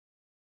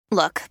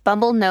Look,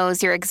 Bumble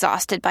knows you're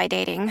exhausted by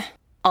dating.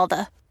 All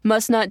the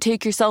must not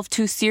take yourself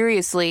too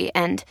seriously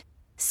and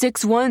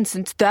 6'1"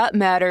 since that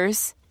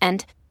matters.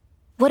 And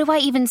what do I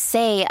even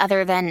say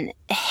other than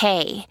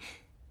hey?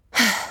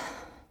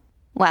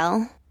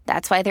 Well,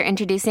 that's why they're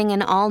introducing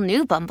an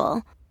all-new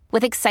Bumble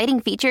with exciting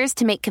features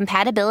to make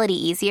compatibility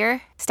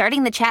easier,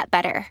 starting the chat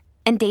better,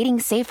 and dating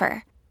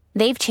safer.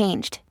 They've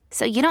changed,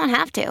 so you don't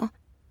have to.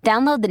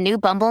 Download the new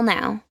Bumble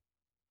now.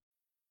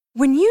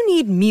 When you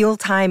need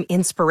mealtime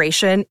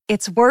inspiration,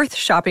 it's worth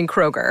shopping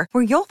Kroger,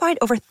 where you'll find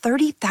over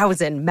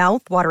 30,000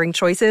 mouth-watering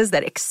choices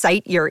that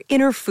excite your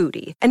inner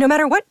foodie. And no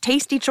matter what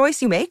tasty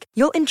choice you make,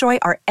 you'll enjoy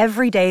our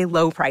everyday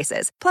low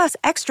prices, plus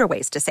extra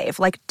ways to save,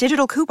 like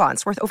digital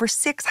coupons worth over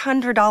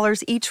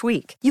 $600 each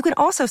week. You can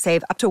also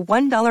save up to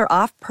 $1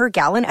 off per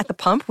gallon at the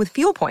pump with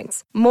fuel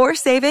points. More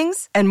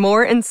savings and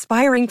more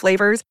inspiring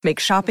flavors make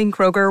shopping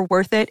Kroger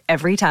worth it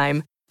every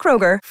time.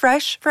 Kroger,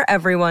 fresh for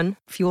everyone.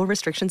 Fuel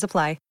restrictions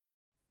apply.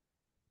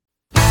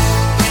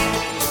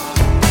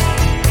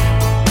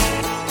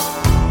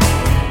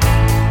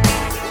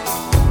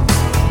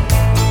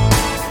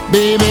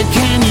 Baby,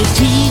 can you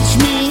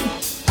teach me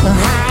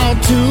how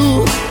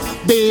to?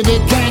 Baby,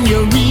 can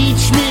you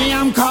reach me?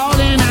 I'm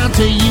calling out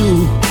to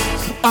you.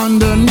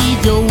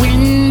 Underneath your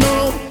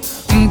window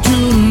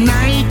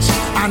tonight.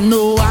 I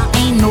know I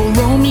ain't no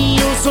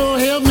Romeo, so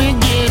help me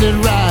get it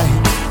right.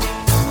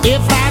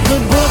 If I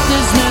could put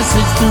this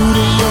message through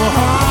to your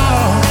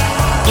heart,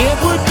 it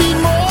would be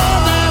more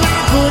than I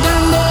could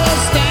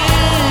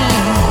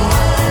understand.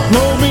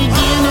 No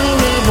beginner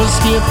ever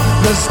skipped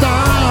the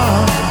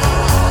start.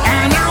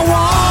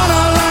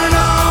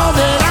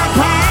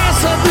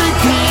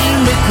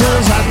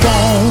 Because I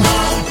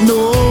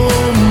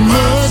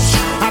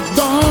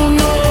don't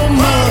know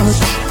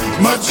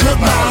much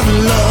about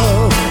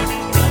love.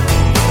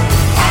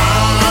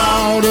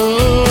 Out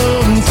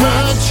of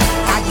touch,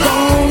 I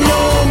don't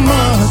know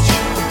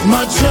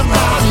much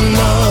about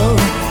love.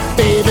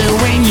 Baby,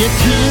 when you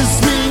kiss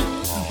me,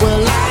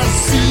 well, I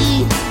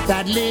see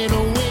that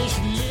little wish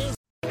lives.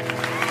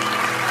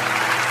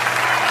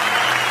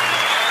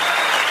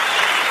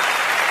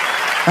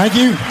 Thank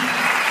you.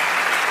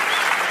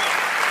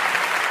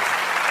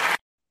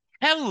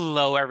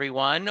 Hello,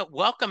 everyone.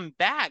 Welcome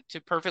back to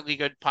Perfectly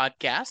Good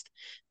Podcast,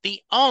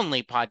 the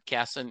only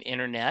podcast on the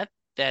internet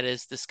that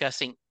is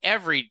discussing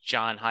every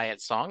John Hiatt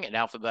song in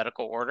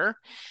alphabetical order.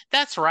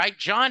 That's right,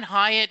 John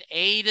Hiatt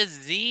A to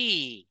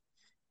Z.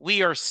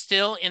 We are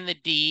still in the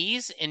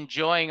D's,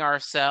 enjoying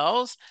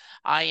ourselves.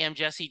 I am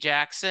Jesse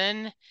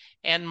Jackson,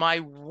 and my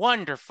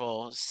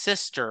wonderful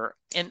sister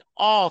in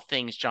all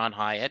things John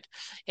Hiatt,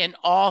 in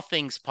all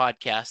things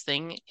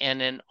podcasting,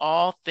 and in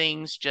all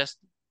things just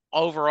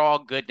overall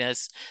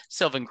goodness,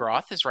 Sylvan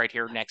Groth is right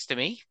here next to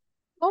me.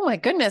 Oh my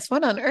goodness,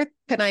 what on earth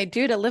can I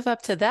do to live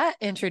up to that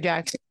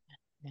introduction?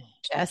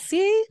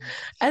 Jesse,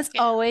 as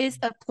always,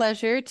 a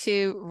pleasure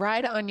to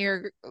ride on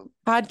your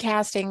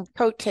podcasting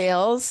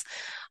coattails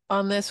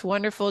on this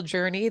wonderful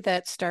journey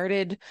that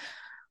started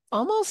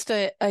almost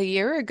a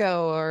year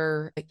ago,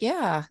 or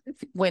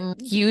when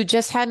you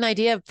just had an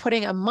idea of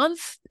putting a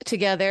month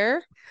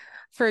together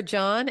for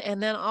John,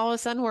 and then all of a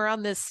sudden we're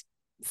on this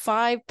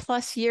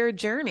 5+ year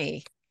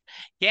journey.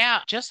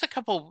 Yeah, just a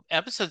couple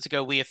episodes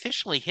ago, we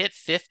officially hit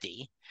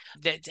 50.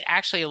 That's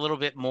actually a little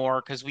bit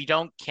more because we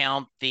don't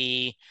count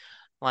the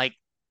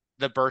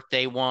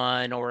birthday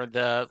one or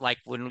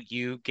when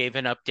you gave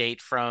an update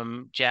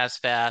from Jazz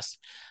Fest.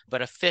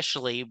 But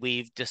officially,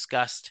 we've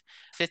discussed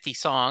 50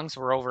 songs.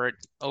 We're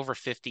over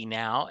 50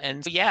 now.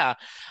 And yeah,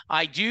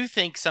 I do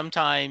think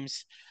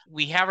sometimes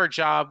we have our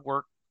job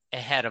work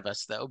ahead of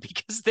us, though,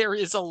 because there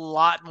is a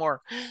lot more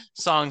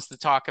songs to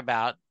talk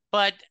about.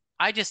 But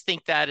I just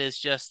think that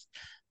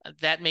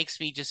makes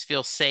me just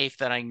feel safe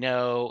that I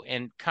know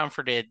and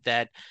comforted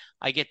that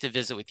I get to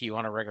visit with you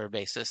on a regular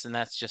basis. And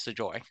that's just a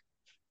joy.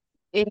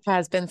 It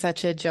has been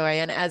such a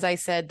joy. And as I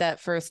said that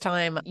first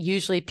time,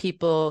 usually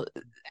people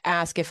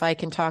ask if I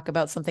can talk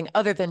about something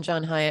other than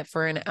John Hiatt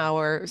for an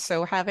hour.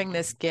 So having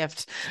this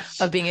gift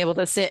of being able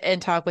to sit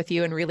and talk with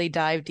you and really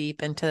dive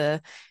deep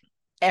into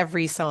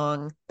every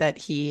song that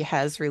he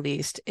has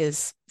released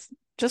is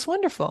just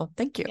wonderful.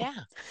 Thank you. Yeah.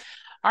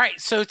 All right,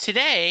 so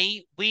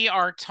today we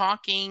are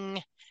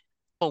talking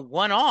a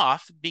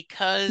one-off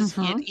because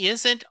it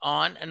isn't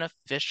on an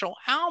official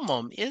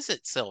album, is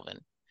it, Sylvan?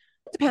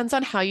 Depends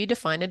on how you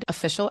define an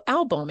official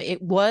album.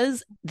 It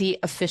was the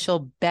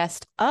official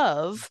best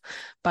of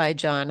by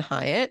John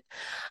Hiatt.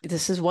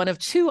 This is one of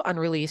 2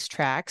 unreleased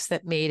tracks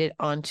that made it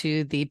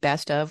onto the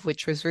best of,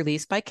 which was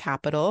released by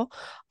Capitol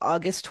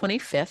August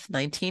 25th,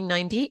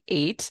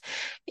 1998.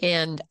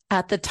 And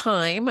at the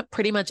time,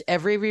 pretty much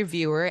every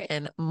reviewer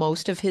and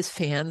most of his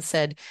fans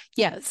said,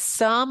 yeah,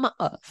 some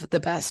of the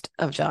best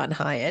of John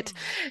Hiatt.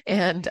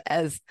 And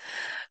as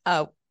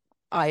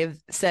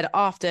I've said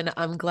often,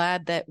 I'm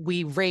glad that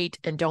we rate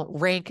and don't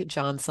rank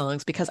John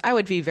songs, because I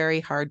would be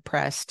very hard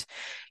pressed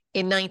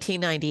in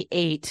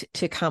 1998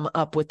 to come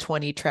up with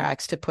 20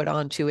 tracks to put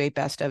onto a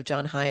best of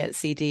John Hiatt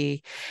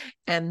CD.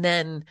 And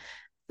then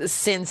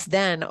since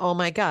then, oh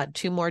my God,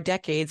 2 more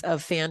decades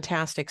of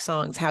fantastic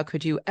songs. How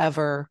could you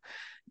ever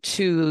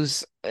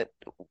choose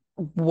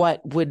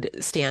what would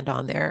stand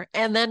on there?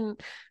 And then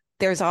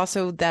there's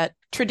also that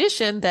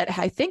tradition that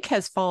I think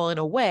has fallen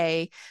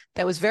away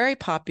that was very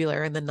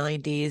popular in the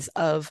 90s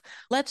of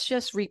let's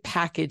just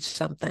repackage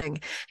something.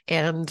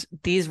 And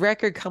these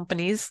record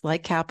companies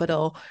like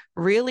Capitol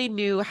really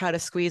knew how to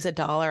squeeze a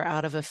dollar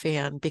out of a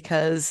fan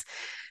because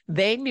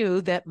they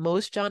knew that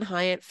most John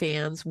Hiatt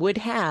fans would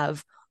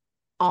have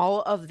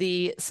all of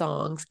the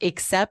songs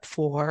except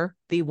for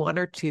the one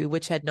or two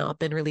which had not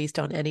been released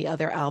on any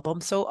other album.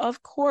 So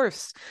of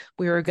course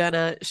we were going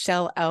to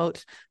shell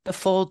out the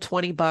full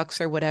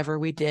 $20 or whatever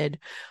we did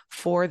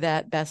for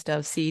that best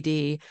of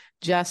CD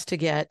just to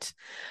get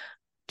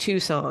two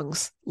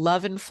songs,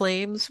 Love and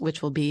Flames,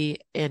 which will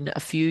be in a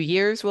few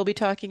years we'll be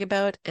talking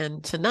about,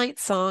 and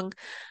tonight's song,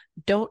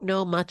 Don't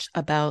Know Much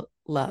About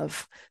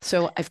Love.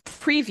 So I've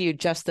previewed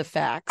just the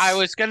facts. I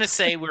was going to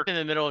say we're in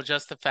the middle of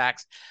just the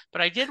facts,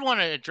 but I did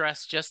want to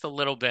address just a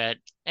little bit.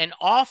 And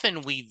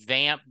often we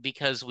vamp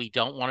because we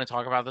don't want to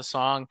talk about the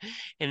song.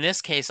 In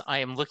this case, I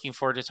am looking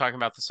forward to talking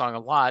about the song a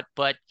lot,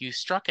 but you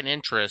struck an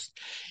interest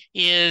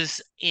is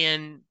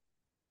in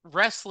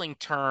wrestling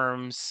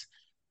terms.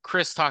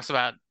 Chris talks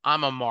about,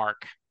 I'm a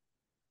mark,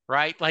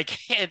 right? Like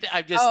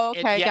I'm just,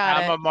 okay, got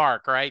I'm it. a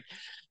mark, right?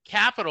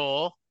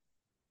 Capitol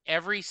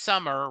every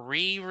summer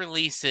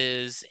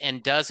re-releases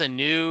and does a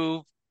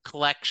new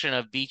collection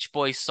of Beach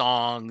Boys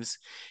songs,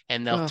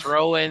 and they'll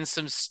throw in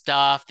some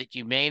stuff that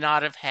you may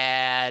not have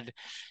had,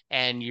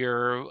 and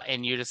you're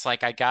just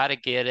like, I gotta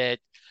get it.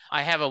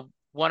 I have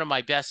one of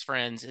my best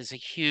friends is a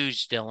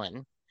huge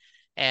Dylan,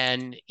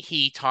 and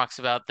he talks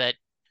about that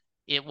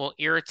it will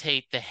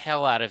irritate the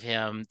hell out of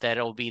him that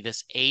it'll be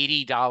this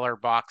 $80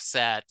 box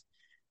set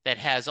that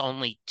has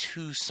only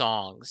 2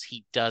 songs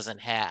he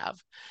doesn't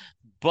have,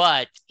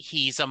 but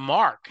he's a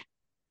mark,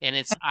 and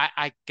it's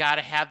I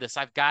gotta have this.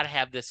 I've got to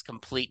have this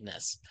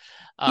completeness.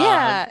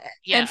 Yeah.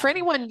 Yeah. And for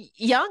anyone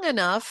young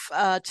enough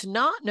to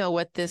not know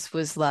what this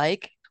was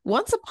like,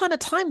 once upon a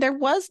time there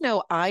was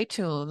no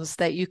iTunes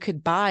that you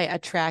could buy a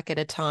track at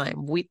a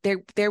time.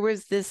 There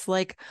was this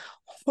like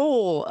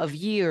hole of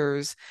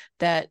years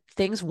that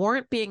things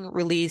weren't being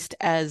released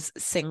as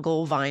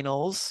single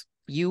vinyls.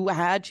 You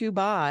had to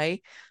buy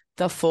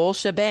the full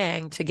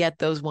shebang to get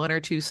those one or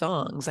two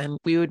songs, and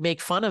we would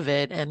make fun of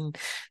it. And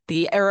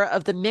the era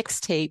of the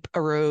mixtape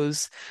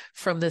arose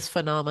from this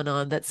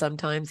phenomenon that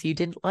sometimes you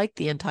didn't like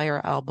the entire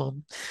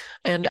album.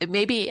 And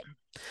maybe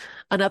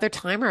another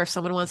time, or if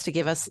someone wants to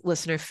give us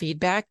listener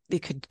feedback, they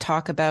could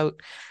talk about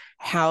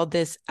how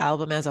this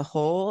album as a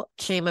whole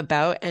came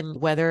about and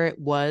whether it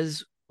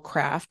was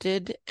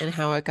crafted and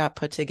how it got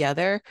put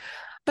together.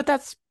 But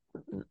that's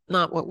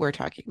not what we're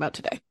talking about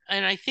today.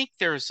 And I think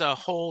there's a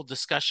whole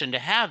discussion to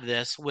have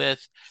this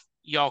with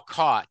Y'all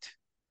Caught,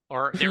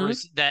 or there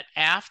was that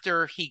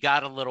after he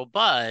got a little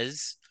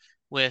buzz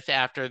with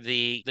after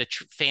the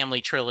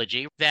family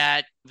trilogy,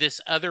 that this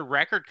other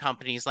record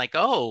company is like,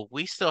 oh,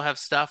 we still have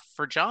stuff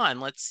for John.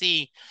 Let's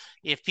see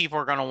if people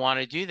are going to want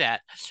to do that.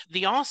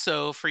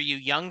 Also, for you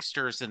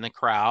youngsters in the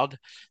crowd,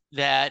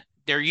 that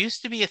there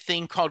used to be a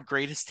thing called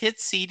greatest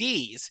hits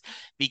CDs,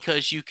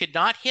 because you could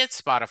not hit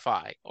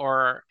Spotify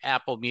or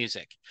Apple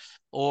Music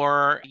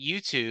or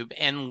YouTube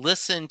and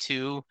listen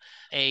to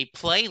a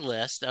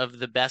playlist of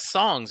the best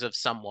songs of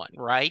someone,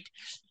 right?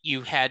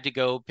 You had to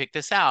go pick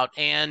this out.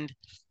 And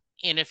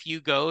if you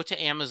go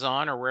to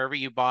Amazon or wherever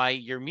you buy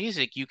your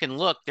music, you can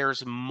look,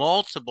 there's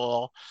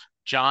multiple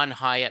John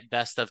Hiatt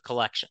best of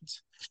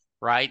collections,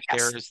 right?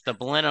 Yes. There's the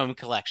Millennium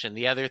collection,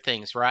 the other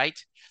things, right?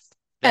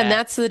 And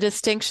that's the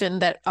distinction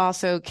that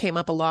also came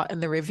up a lot in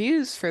the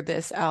reviews for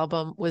this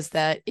album, was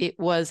that it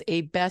was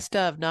a best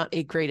of, not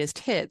a greatest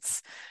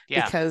hits,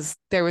 because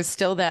there was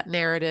still that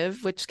narrative,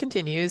 which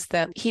continues,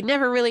 that he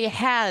never really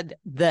had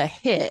the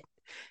hit.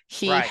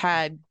 He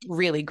had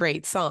really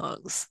great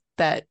songs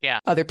that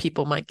other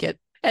people might get.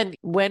 And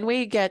when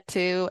we get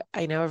to,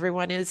 I know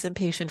everyone is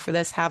impatient for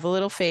this, have a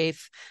little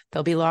faith.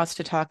 There'll be lots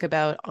to talk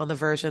about on the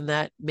version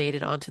that made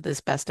it onto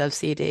this best of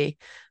CD,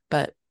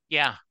 but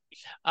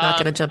not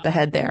going to jump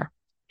ahead there.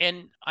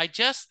 And I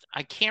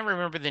can't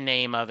remember the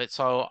name of it,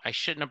 so I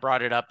shouldn't have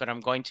brought it up, but I'm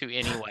going to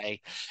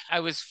anyway.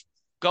 I was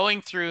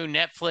going through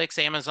Netflix,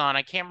 Amazon,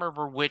 I can't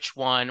remember which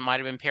one, it might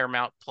have been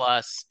Paramount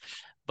Plus,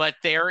 but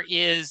there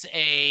is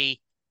a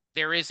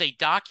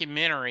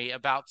documentary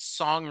about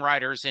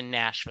songwriters in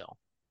Nashville.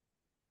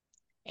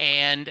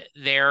 And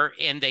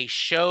they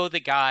show the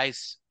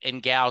guys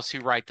and gals who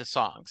write the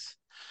songs.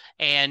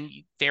 And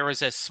there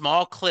was a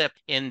small clip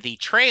in the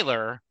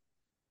trailer,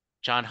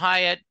 John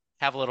Hiatt,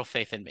 have a little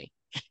faith in me.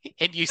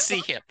 And you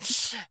see him.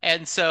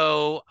 And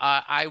so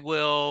I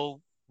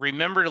will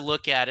remember to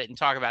look at it and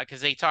talk about it,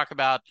 because they talk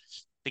about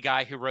the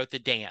guy who wrote The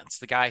Dance,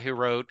 the guy who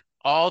wrote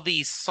all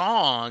these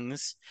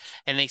songs.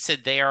 And they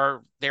said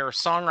there are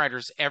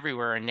songwriters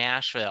everywhere in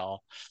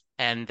Nashville,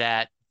 and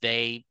that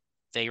they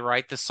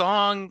write the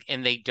song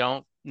and they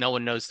don't no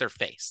one knows their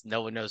face.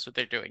 No one knows what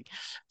they're doing.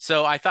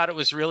 So I thought it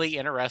was really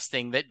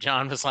interesting that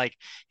John was like,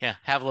 yeah,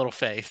 have a little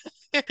faith.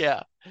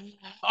 Yeah.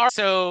 All right,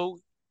 so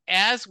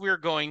as we're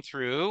going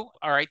through,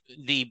 all right,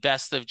 the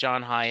best of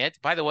John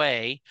Hiatt, by the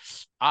way,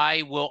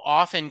 I will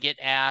often get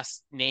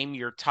asked, name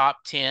your top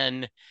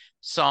 10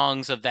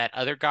 songs of that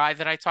other guy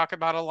that I talk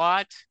about a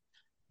lot.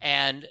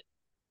 And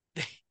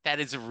that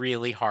is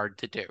really hard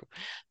to do,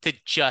 to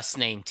just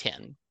name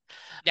 10.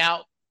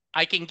 Now,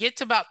 I can get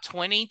to about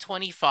 20,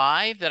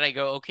 25 that I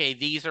go, okay,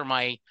 these are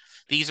my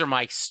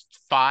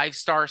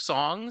 5-star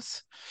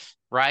songs,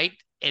 right?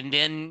 And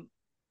then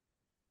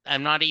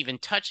I'm not even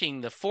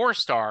touching the 4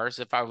 stars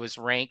if I was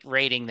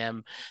rating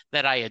them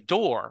that I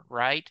adore,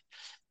 right?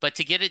 But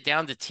to get it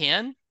down to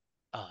 10,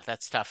 oh,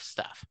 that's tough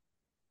stuff.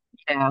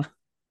 Yeah.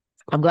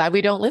 I'm glad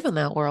we don't live in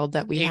that world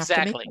that we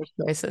Exactly. have to make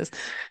those choices.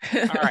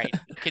 All right.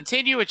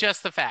 Continue with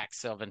Just the Facts,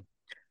 Sylvan.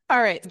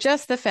 All right.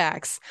 Just the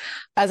Facts.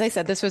 As I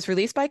said, this was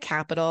released by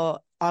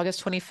Capitol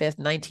August 25th,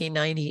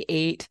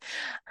 1998.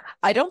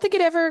 I don't think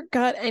it ever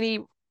got any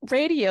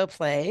radio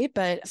play,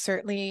 but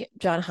certainly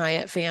John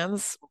Hiatt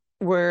fans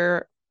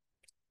were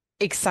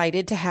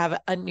excited to have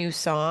a new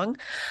song.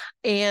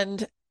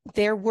 And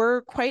there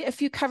were quite a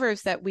few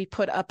covers that we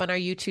put up on our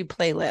YouTube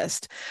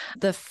playlist.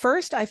 The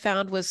first I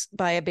found was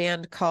by a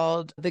band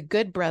called The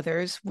Good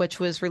Brothers, which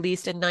was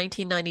released in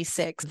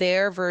 1996.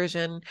 Their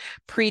version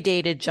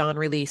predated John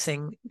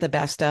releasing the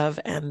best of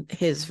and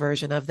his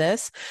version of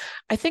this.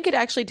 I think it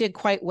actually did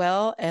quite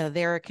well.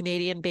 They're a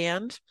Canadian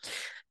band.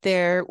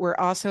 There were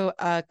also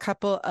a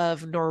couple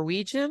of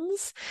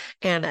Norwegians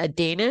and a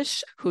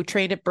Danish who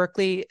trained at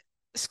Berklee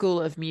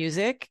School of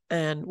Music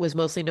and was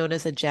mostly known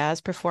as a jazz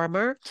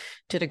performer,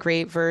 did a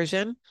great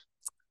version.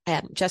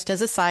 And just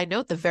as a side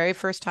note, the very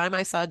first time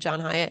I saw John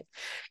Hiatt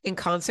in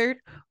concert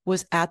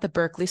was at the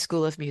Berklee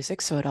School of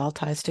Music, so it all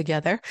ties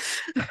together.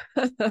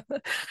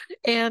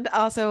 And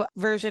also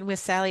version with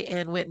Sally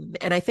Ann Winton.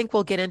 And I think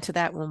we'll get into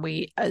that when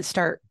we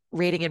start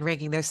rating and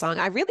ranking their song.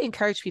 I really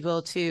encourage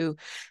people to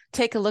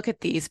take a look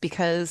at these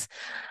because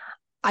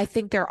I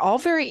think they're all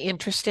very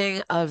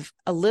interesting, of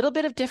a little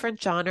bit of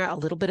different genre, a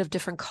little bit of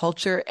different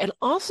culture, and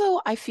also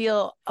I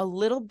feel a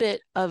little bit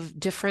of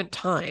different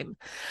time.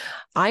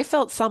 I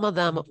felt some of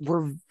them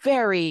were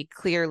very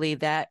clearly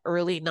that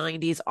early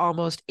 90s,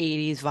 almost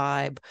 80s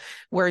vibe,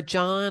 where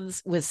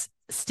John's was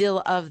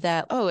still of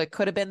that, oh, it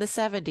could have been the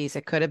 70s,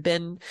 it could have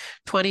been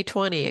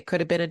 2020, it could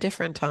have been a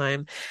different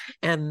time.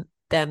 And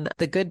then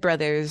the Good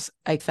Brothers,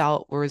 I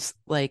felt was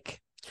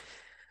like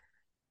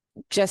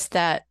just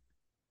that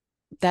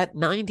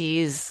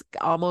 90s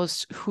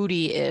almost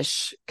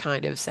Hootie-ish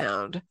kind of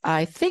sound.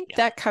 I think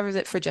that covers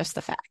it for Just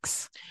the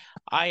Facts.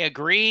 I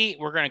agree.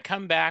 We're going to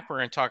come back. We're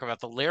going to talk about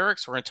the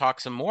lyrics. We're going to talk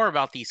some more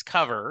about these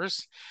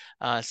covers.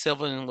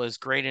 Sylvan was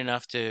great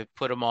enough to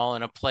put them all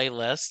in a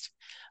playlist.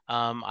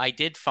 I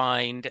did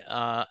find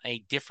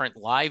a different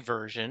live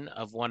version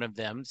of one of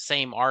them,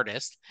 same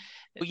artist.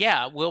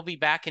 Yeah, we'll be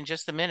back in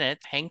just a minute.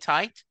 Hang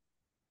tight,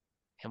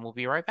 and we'll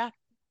be right back.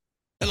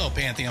 Hello,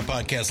 Pantheon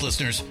Podcast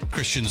listeners.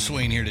 Christian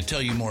Swain here to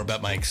tell you more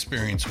about my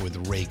experience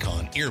with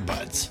Raycon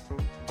earbuds.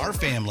 Our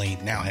family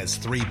now has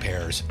 3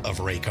 pairs of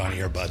Raycon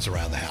earbuds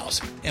around the house,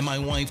 and my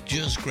wife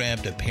just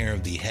grabbed a pair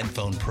of the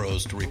Headphone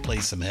Pros to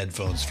replace some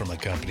headphones from a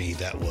company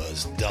that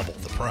was double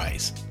the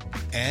price.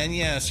 And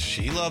yes,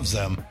 she loves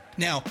them.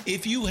 Now,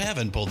 if you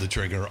haven't pulled the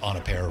trigger on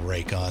a pair of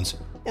Raycons,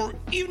 or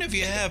even if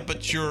you have,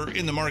 but you're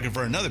in the market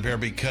for another pair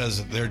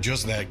because they're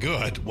just that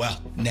good,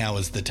 well, now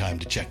is the time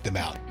to check them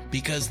out,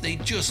 because they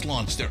just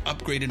launched their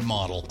upgraded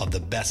model of the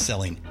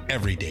best-selling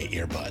everyday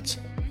earbuds.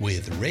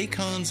 With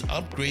Raycon's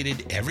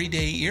upgraded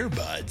everyday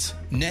earbuds,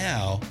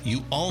 now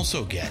you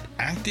also get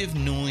active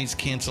noise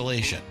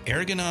cancellation,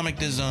 ergonomic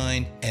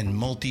design, and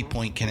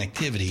multi-point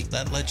connectivity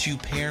that lets you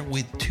pair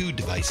with 2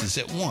 devices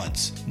at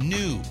once.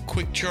 New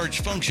quick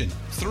charge function,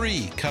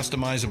 3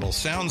 customizable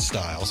sound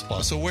styles,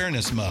 plus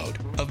awareness mode.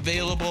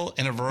 Available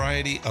in a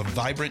variety of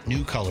vibrant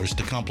new colors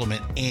to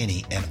complement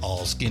any and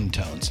all skin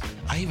tones.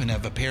 I even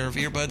have a pair of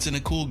earbuds in a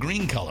cool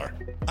green color.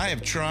 I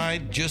have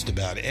tried just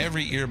about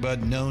every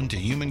earbud known to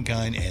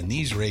humankind, and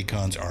these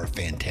Raycons are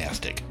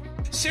fantastic.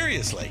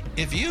 Seriously,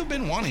 if you've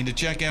been wanting to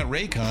check out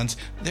Raycons,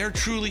 there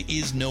truly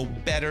is no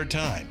better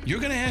time. You're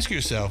going to ask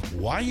yourself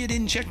why you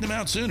didn't check them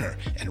out sooner,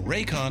 and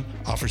Raycon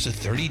offers a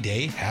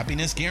 30-day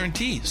happiness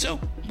guarantee. So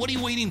what are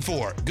you waiting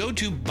for? Go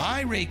to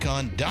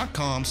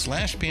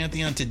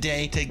buyraycon.com/Pantheon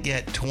today to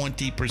get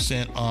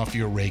 20% off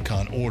your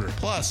Raycon order,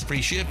 plus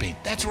free shipping.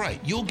 That's right,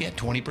 you'll get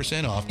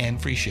 20% off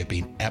and free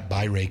shipping at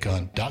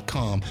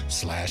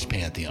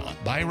buyraycon.com/Pantheon.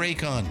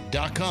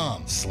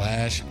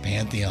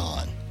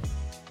 buyraycon.com/Pantheon.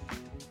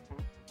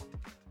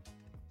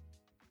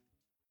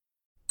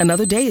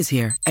 Another day is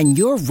here, and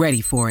you're ready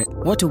for it.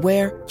 What to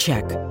wear?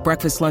 Check.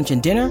 Breakfast, lunch,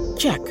 and dinner?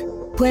 Check.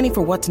 Planning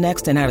for what's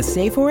next and how to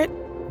save for it?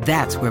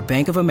 That's where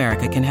Bank of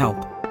America can help.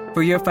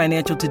 For your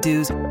financial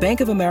to-dos,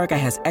 Bank of America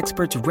has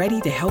experts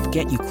ready to help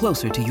get you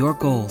closer to your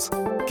goals.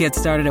 Get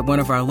started at one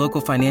of our local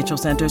financial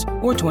centers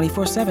or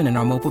 24/7 in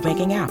our mobile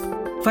banking app.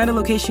 Find a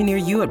location near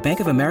you at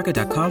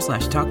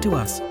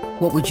bankofamerica.com/talktous.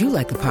 What would you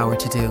like the power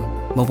to do?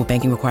 Mobile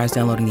banking requires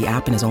downloading the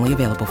app and is only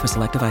available for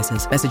select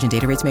devices. Message and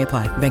data rates may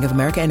apply. Bank of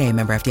America N.A.,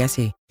 member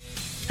FDIC.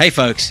 Hey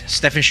folks,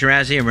 Stefan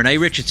Shirazi and Renee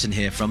Richardson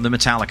here from the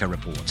Metallica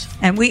Report.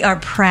 And we are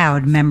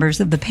proud members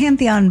of the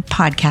Pantheon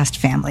podcast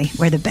family,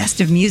 where the best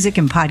of music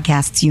and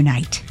podcasts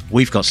unite.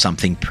 We've got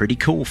something pretty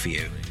cool for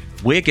you.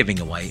 We're giving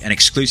away an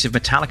exclusive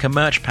Metallica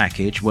merch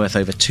package worth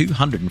over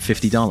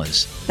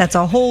 $250. That's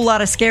a whole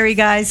lot of Scary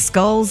Guys,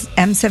 Skulls,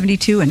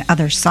 M72, and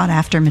other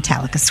sought-after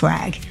Metallica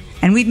swag.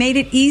 And we've made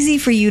it easy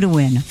for you to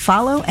win.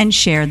 Follow and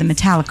share the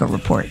Metallica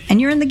Report,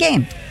 and you're in the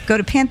game. Go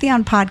to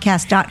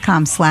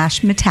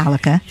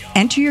pantheonpodcast.com/Metallica,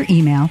 enter your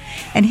email,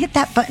 and hit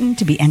that button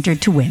to be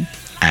entered to win.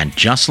 And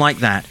just like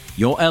that,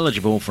 you're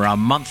eligible for our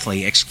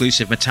monthly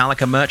exclusive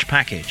Metallica merch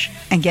package.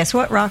 And guess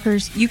what,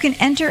 rockers? You can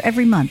enter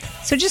every month,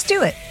 so just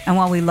do it. And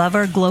while we love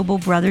our global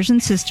brothers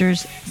and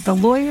sisters, the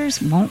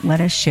lawyers won't let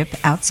us ship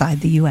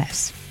outside the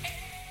U.S.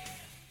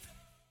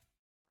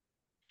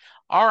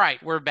 All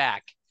right, we're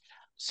back.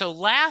 So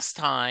last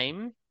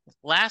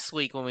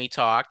week when we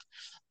talked,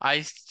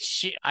 I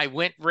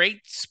went right,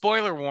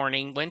 spoiler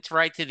warning, went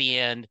right to the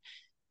end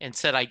and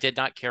said I did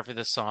not care for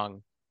the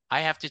song.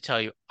 I have to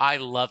tell you, I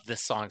love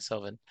this song,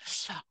 Sylvan.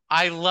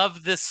 I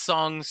love this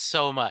song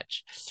so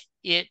much.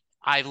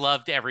 I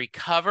loved every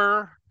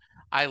cover.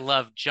 I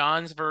loved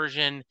John's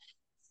version.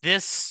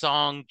 This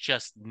song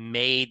just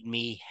made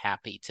me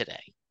happy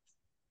today.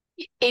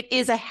 It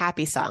is a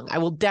happy song. I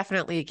will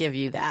definitely give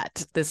you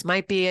that. This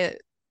might be a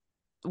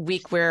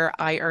week where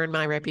I earn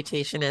my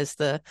reputation as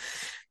the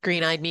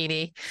green-eyed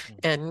meanie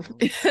and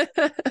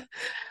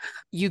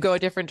you go a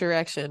different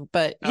direction.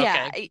 But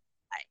yeah,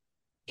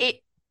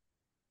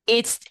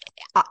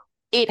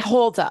 it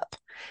holds up.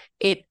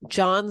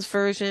 John's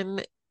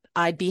version,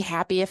 I'd be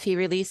happy if he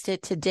released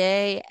it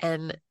today.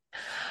 And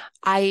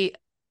I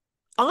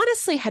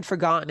honestly had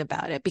forgotten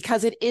about it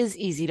because it is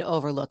easy to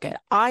overlook it.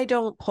 I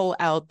don't pull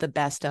out the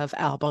best of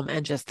album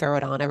and just throw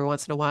it on every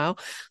once in a while.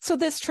 So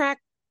this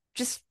track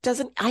just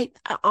doesn't, I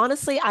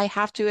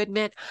have to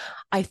admit,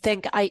 I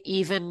think I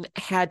even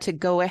had to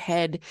go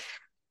ahead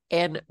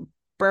and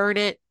burn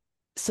it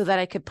so that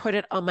I could put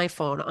it on my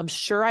phone. I'm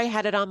sure I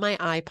had it on my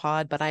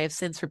iPod, but I have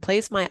since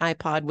replaced my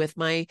iPod with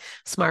my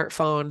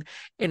smartphone,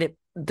 and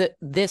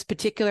this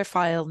particular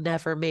file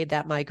never made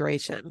that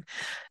migration.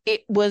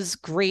 It was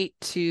great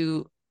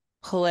to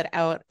pull it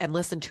out and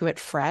listen to it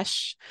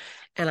fresh,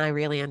 and I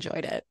really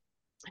enjoyed it.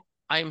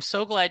 I am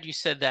so glad you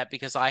said that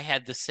because I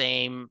have to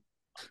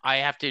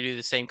do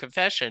the same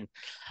confession.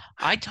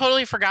 I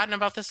totally forgotten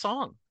about the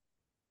song.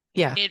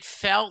 Yeah. It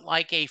felt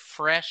like a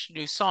fresh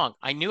new song.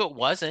 I knew it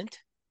wasn't.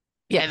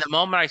 Yeah. And the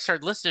moment I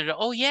started listening to it,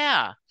 oh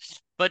yeah.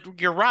 But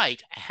you're right.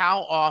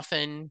 How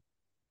often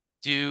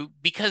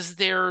because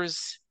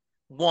there's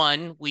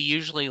one, we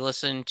usually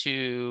listen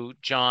to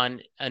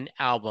John and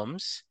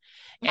albums,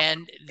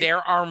 and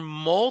there are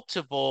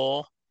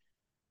multiple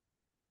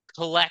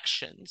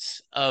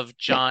collections of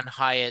John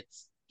Hyatt,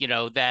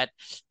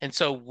 and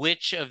so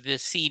which of the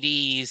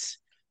CDs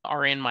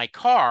are in my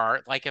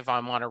car, like if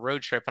I'm on a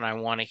road trip and I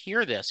want to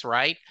hear this,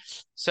 right?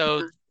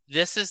 So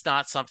this is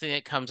not something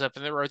that comes up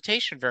in the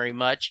rotation very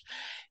much,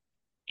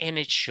 and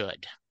it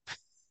should.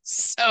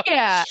 So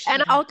yeah,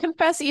 and I'll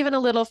confess even a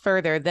little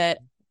further that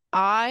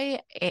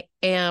I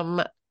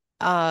am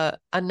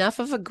enough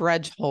of a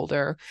grudge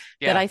holder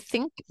that I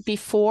think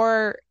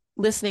before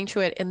listening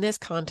to it in this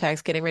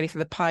context, getting ready for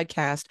the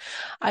podcast,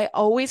 I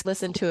always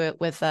listen to it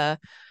with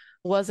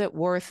was it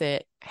worth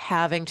it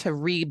having to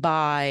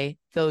rebuy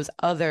those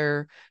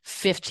other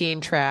 15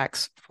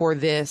 tracks for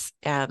this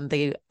and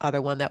the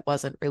other one that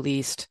wasn't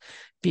released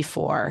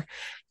before?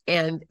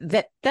 And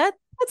that's a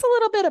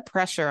little bit of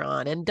pressure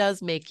on and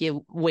does make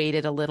you weight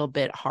it a little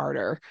bit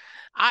harder.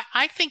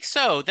 I think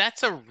so.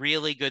 That's a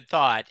really good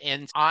thought.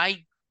 And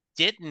I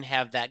didn't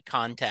have that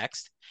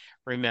context,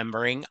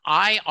 remembering.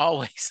 I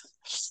always,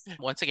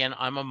 once again,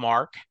 I'm a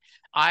mark.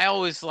 I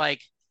always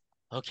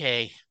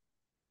okay,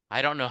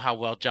 I don't know how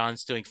well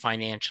John's doing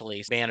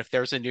financially. Man, if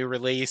there's a new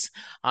release,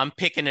 I'm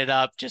picking it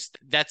up.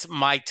 That's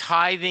my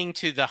tithing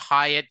to the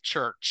Hyatt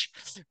Church,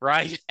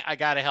 right? I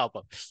got to help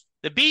them.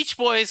 The Beach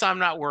Boys, I'm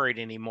not worried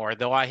anymore,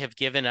 though I have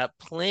given up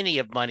plenty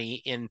of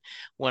money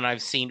when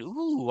I've seen,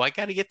 I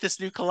got to get this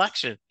new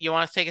collection. You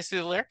want to take us through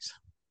the lyrics?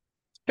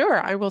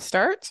 Sure, I will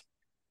start.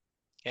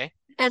 Okay.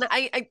 And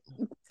I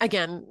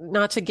again,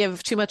 not to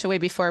give too much away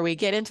before we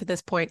get into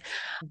this point,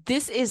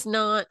 this is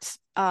not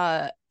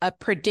a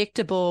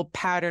predictable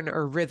pattern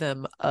or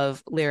rhythm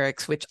of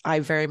lyrics, which I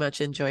very much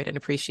enjoyed and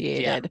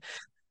appreciated. Yeah.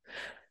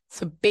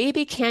 So,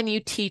 baby, can you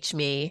teach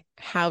me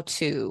how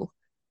to?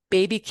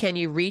 Baby, can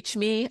you reach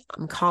me?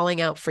 I'm calling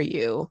out for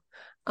you.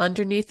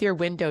 Underneath your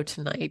window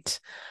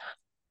tonight.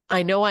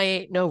 I know I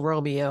ain't no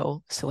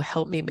Romeo, so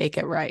help me make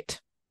it right.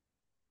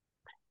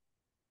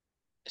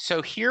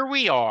 So here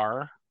we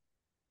are,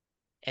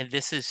 and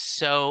this is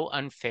so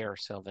unfair,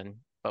 Sylvan,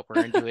 but we're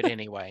going to do it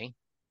anyway.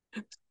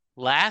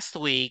 Last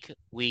week,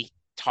 we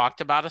talked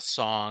about a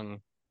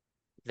song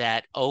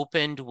that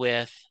opened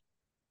with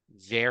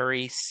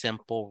very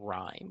simple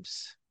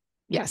rhymes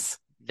Yes.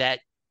 that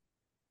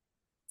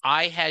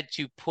I had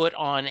to put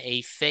on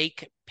a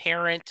fake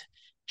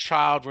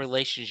parent-child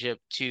relationship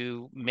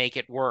to make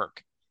it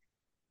work.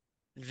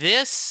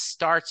 This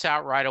starts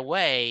out right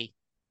away.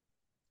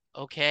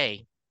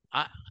 Okay,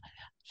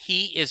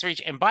 he is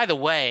reaching. And by the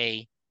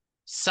way,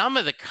 some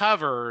of the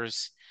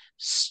covers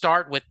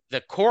start with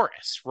the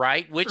chorus,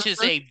 right? Which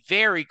is a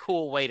very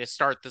cool way to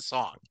start the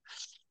song.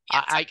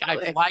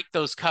 I like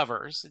those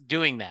covers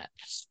doing that.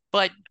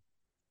 But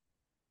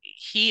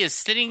he is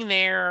sitting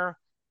there.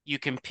 You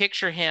can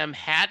picture him,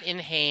 hat in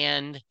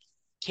hand.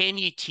 Can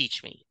you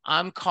teach me?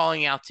 I'm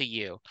calling out to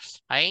you.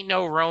 I ain't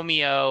no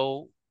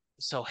Romeo,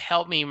 so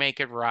help me make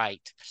it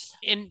right.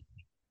 And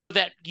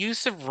that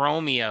use of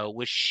Romeo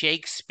with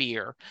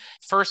Shakespeare,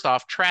 first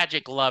off,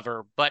 tragic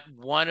lover, but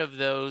one of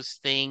those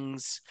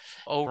things,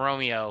 oh,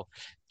 Romeo,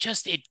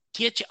 just it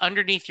gets you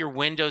underneath your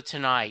window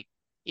tonight.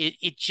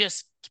 It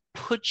just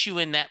puts you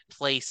in that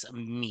place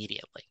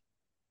immediately.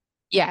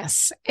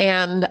 Yes.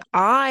 And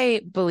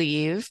I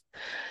believe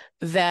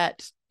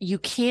that you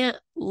can't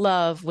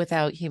love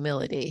without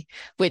humility,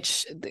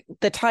 which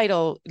the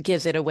title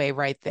gives it away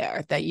right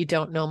there, that you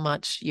don't know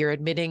much. You're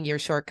admitting your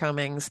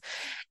shortcomings.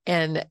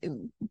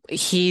 And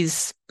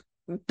he's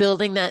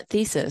building that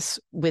thesis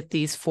with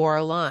these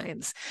 4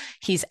 lines.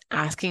 He's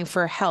asking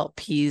for help.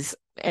 He's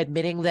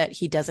admitting that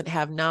he doesn't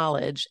have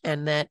knowledge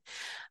and that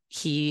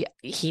he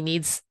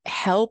needs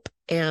help,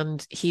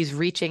 and he's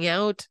reaching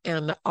out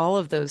and all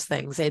of those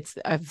things. It's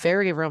a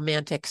very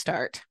romantic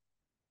start.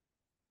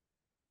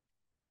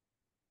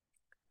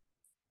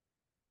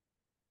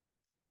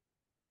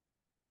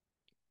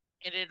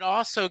 And it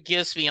also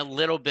gives me a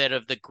little bit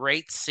of the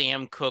great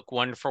Sam Cooke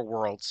Wonderful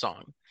World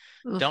song.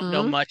 Don't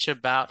know much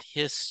about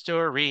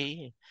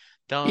history,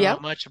 don't know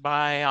much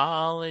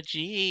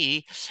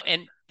biology.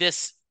 And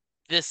this,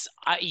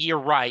 you're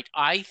right.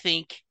 I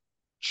think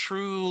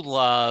true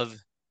love,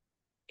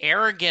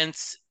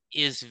 arrogance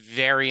is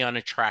very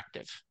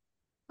unattractive.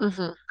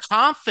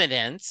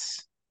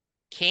 Confidence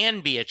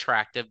can be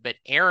attractive, but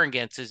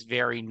arrogance is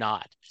very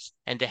not.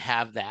 And to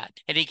have that.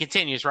 And he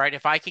continues, right?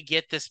 If I could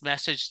get this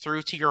message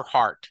through to your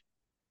heart,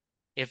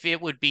 if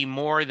it would be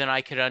more than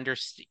I could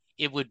understand,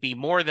 it would be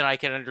more than I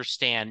could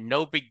understand.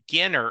 No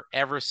beginner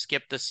ever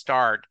skipped the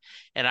start,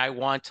 and I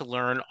want to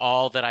learn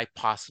all that I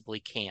possibly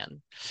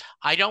can.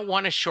 I don't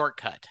want a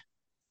shortcut.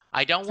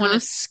 I don't want to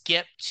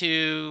skip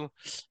to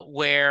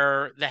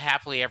where the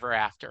happily ever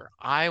after.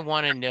 I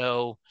want to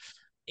know,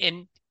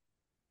 and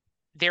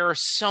there are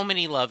so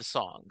many love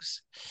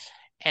songs.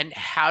 And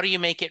how do you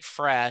make it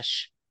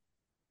fresh?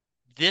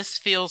 This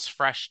feels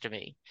fresh to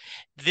me.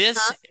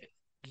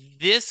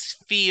 This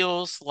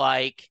feels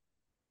like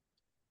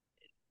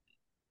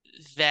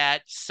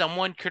that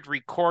someone could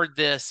record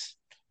this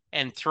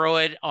and throw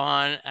it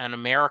on an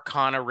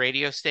Americana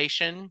radio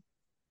station.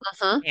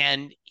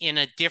 And in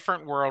a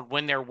different world,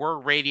 when there were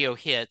radio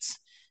hits,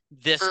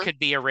 this could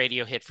be a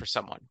radio hit for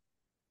someone.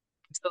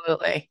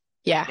 Absolutely.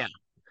 Yeah.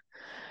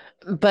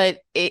 But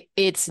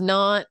it's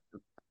not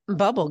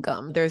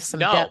bubblegum. There's some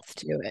depth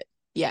to it.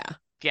 Yeah.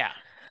 Yeah.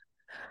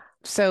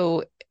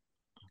 So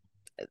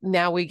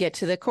now we get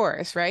to the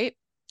chorus, right?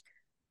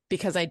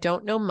 Because I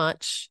don't know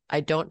much. I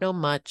don't know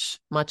much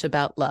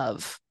about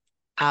love.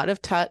 Out of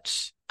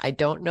touch. I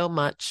don't know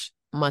much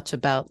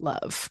about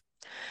love.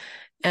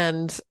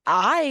 And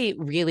I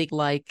really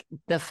like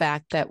the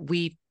fact that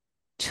we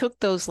took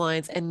those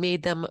lines and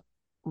made them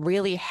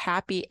really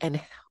happy and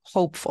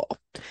hopeful.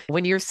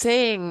 When you're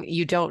saying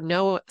you don't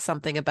know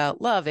something about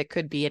love, it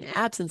could be an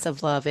absence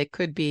of love. It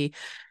could be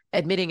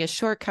admitting a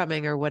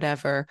shortcoming or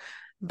whatever,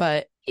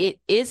 but it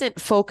isn't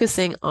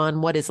focusing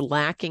on what is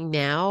lacking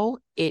now.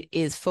 It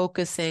is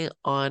focusing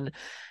on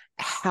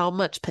how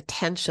much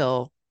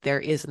potential there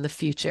is in the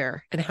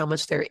future and how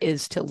much there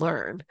is to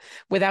learn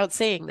without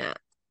saying that.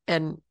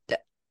 And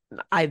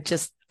I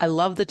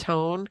love the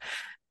tone.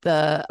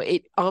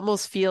 It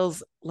almost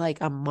feels like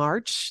a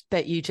march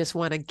that you just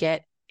want to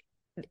get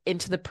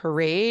into the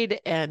parade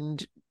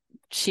and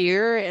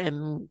cheer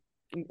and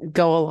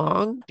go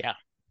along. Yeah.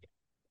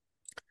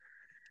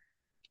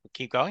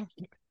 Keep going.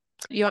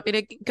 You want me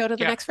to go to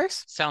the next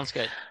verse? Sounds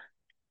good.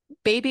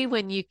 Baby,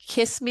 when you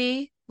kiss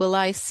me, will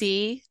I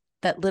see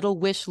that little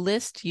wish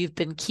list you've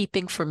been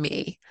keeping for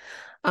me?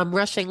 I'm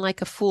rushing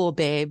like a fool,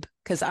 babe,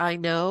 because I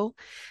know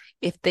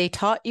if they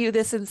taught you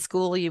this in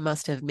school, you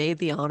must have made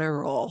the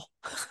honor roll.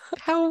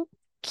 How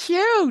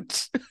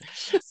cute.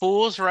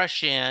 Fools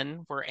rush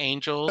in where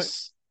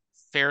angels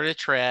fair to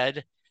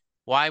tread.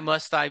 Why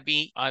must I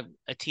be? I'm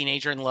a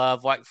teenager in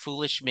love. What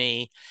foolish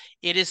me.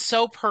 It is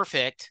so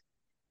perfect.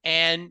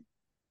 And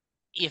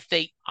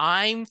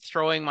I'm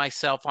throwing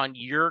myself on,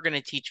 you're going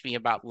to teach me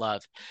about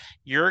love.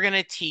 You're going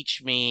to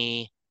teach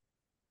me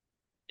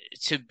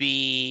to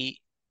be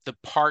the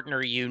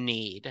partner you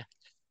need.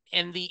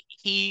 And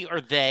he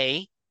or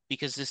they,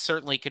 because this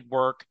certainly could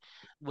work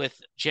with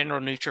gender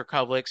neutral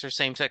couples or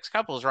same-sex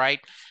couples, right?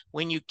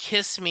 When you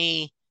kiss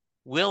me,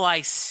 will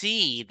I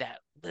see that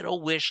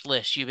little wish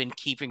list you've been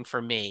keeping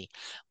for me?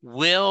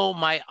 Will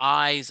my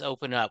eyes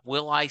open up?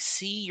 Will I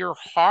see your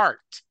heart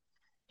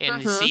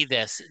and see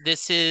this?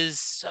 This is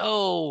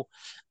so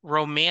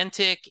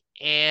romantic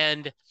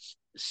and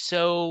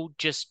so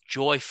just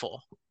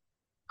joyful.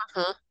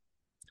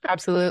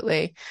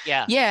 Absolutely.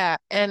 Yeah. Yeah.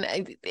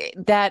 And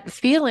that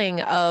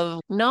feeling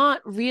of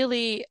not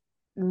really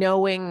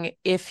knowing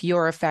if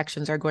your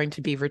affections are going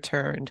to be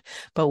returned,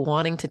 but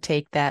wanting to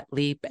take that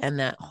leap and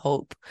that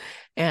hope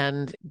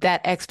and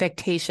that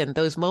expectation,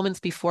 those moments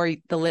before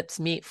the lips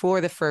meet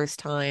for the first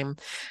time,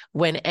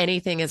 when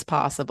anything is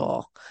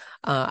possible,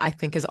 I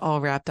think is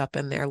all wrapped up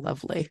in there.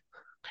 Lovely.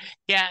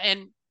 Yeah.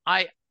 And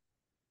I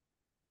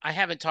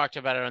haven't talked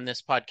about it on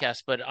this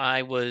podcast, but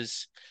I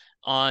was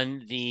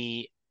on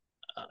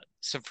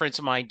some friends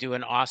of mine do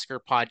an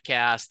Oscar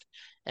podcast,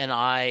 and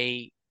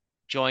I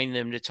joined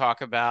them to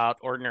talk about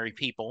Ordinary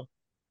People.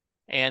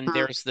 And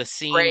there's the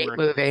scene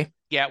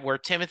where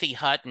Timothy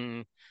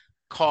Hutton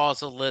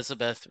calls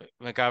Elizabeth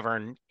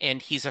McGovern,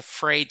 and he's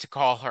afraid to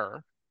call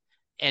her.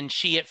 And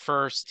she, at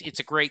first, it's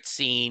a great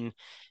scene.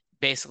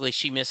 Basically,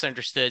 she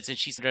misunderstood, and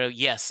she's like,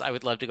 yes, I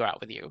would love to go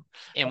out with you.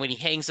 And when he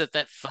hangs up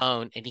that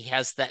phone and he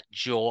has that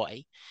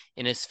joy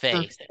in his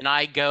face, and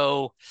I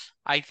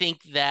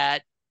think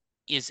that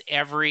is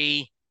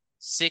every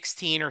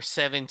 16 or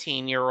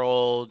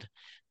 17-year-old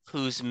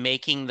who's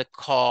making the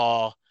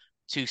call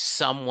to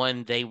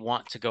someone they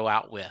want to go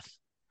out with,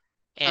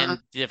 and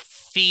the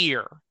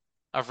fear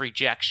of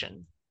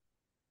rejection,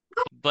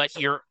 but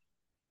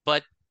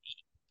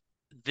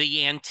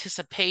the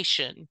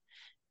anticipation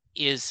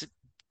is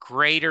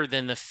greater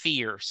than the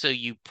fear. So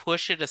you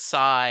push it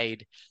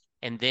aside,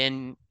 and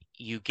then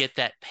you get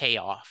that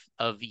payoff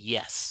of,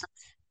 yes,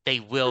 they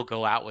will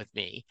go out with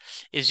me.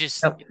 It's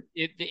just,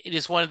 it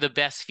is one of the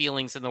best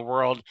feelings in the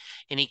world.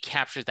 And he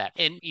captures that.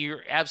 And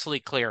you're absolutely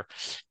clear.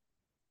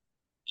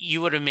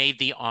 You would have made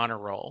the honor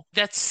roll.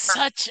 That's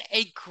such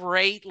a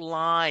great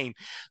line,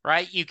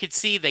 right? You could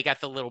see they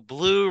got the little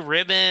blue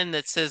ribbon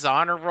that says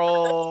honor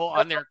roll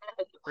on their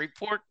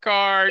report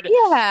card.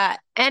 Yeah.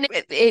 And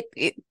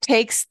it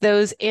takes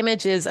those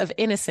images of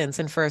innocence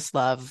and first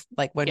love,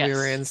 like when we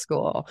were in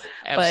school,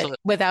 Absolutely. but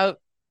without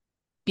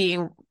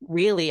being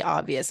really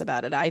obvious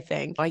about it, I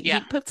think. Like, he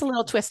puts a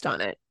little twist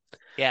on it.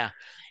 Yeah.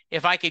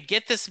 If I could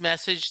get this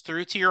message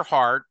through to your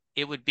heart,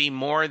 it would be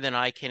more than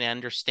I can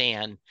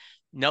understand.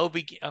 No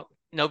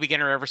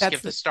beginner ever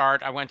skipped the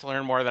start. I want to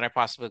learn more than I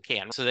possibly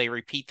can. So they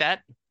repeat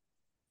that?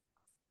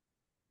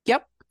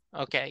 Yep.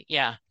 Okay.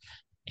 Yeah.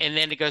 And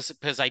then it goes,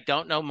 because I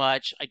don't know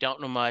much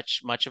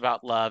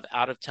about love,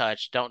 out of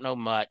touch, don't know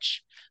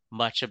much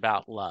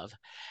about love.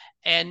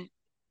 And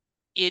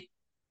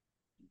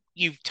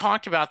you've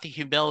talked about the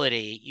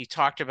humility, you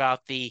talked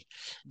about the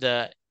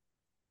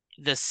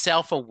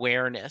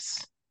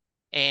self-awareness,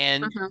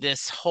 and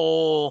this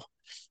whole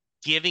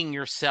giving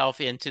yourself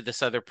into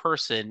this other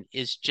person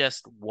is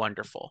just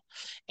wonderful.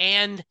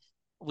 And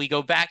we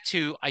go back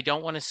to, I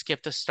don't want to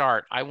skip the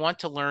start. I want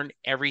to learn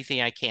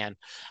everything I can.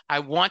 I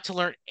want to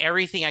learn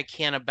everything I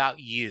can about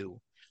you,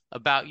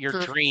 about your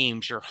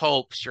dreams, your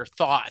hopes, your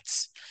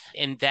thoughts.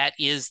 And that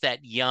is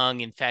that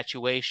young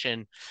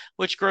infatuation,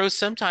 which grows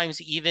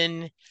sometimes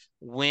even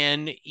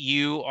when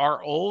you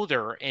are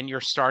older and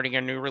you're starting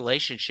a new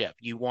relationship.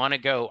 I want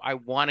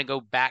to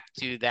go back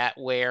to that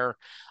where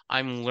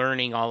I'm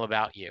learning all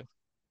about you.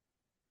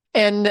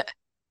 And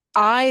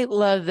I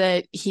love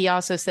that he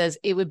also says,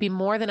 it would be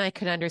more than I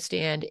could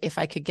understand if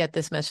I could get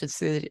this message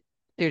through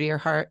to your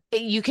heart.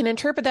 You can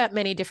interpret that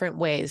many different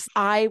ways.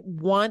 I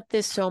want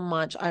this so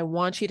much. I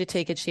want you to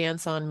take a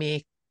chance on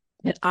me.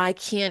 And I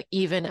can't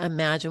even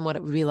imagine what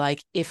it would be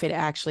like if it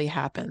actually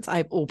happens.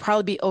 I will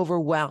probably be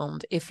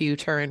overwhelmed if you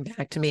turn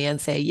back to me and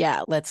say,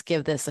 yeah, let's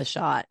give this a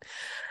shot.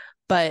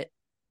 But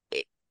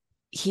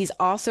he's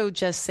also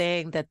just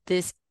saying that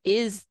this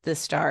is the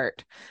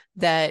start,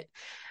 that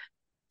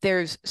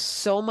there's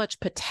so much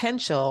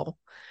potential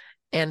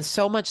and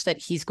so much that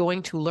he's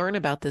going to learn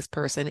about this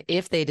person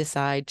if they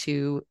decide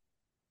to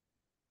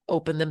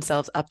open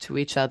themselves up to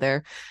each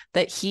other,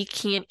 that he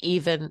can't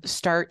even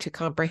start to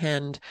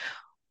comprehend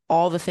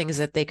all the things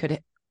that they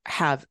could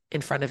have in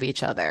front of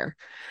each other.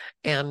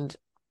 And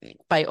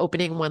by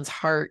opening one's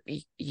heart,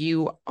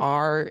 you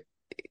are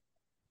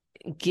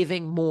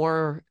giving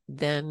more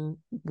than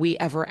we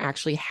ever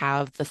actually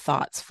have the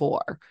thoughts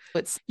for.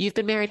 You've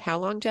been married how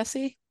long,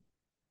 Jesse?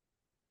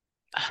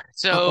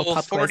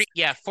 So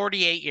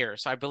 48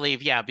 years, I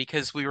believe. Yeah,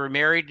 because we were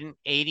married in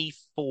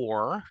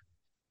 84.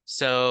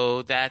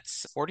 So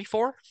that's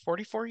 44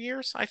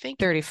 years, I think.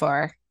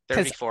 34.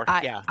 34.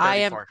 34. I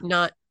am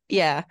not.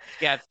 Yeah.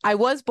 Yeah. I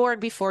was born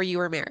before you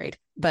were married,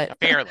 but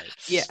barely.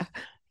 Yeah.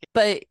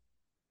 But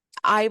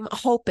I'm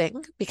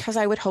hoping, because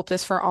I would hope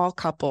this for all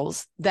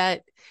couples,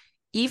 that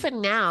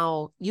even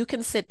now you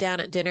can sit down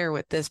at dinner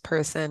with this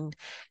person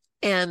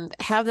and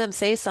have them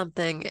say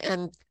something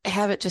and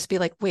have it just be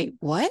like, wait,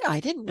 what? I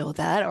didn't know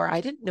that. Or I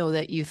didn't know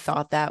that you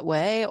thought that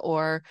way.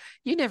 Or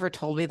you never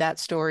told me that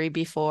story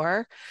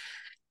before.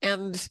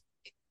 And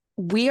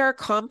we are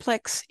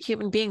complex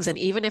human beings. And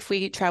even if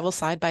we travel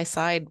side by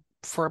side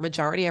for a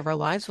majority of our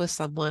lives with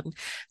someone,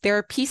 there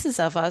are pieces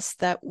of us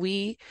that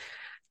we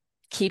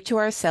keep to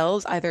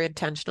ourselves, either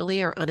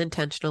intentionally or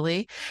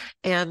unintentionally.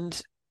 And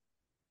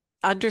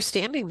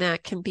understanding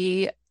that can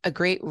be a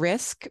great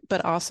risk,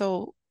 but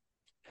also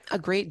a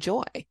great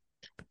joy.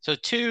 So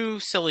 2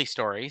 silly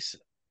stories.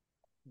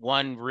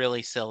 One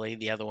really silly,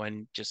 the other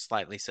one just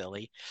slightly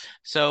silly.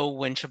 So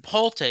when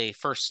Chipotle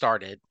first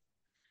started,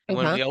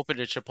 when we opened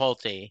a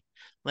Chipotle,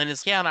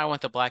 Linda's, yeah, and I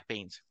want the black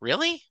beans.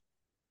 Really?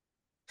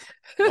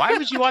 Why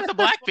would you want the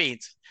black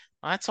beans?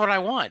 Well, that's what I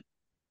want.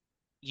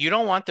 You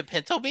don't want the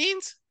pinto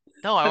beans?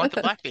 No, I want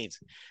the black beans.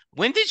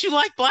 When did you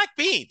like black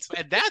beans?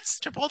 And that's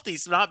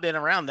Chipotle's not been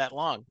around that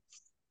long.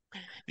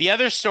 The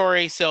other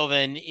story,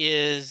 Sylvan,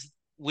 is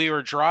we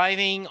were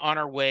driving on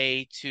our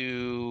way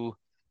to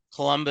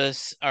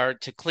Columbus or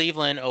to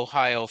Cleveland,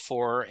 Ohio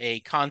for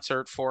a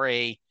concert for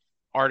a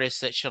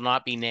artist that shall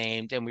not be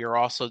named. And we were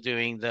also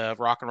doing the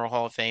Rock and Roll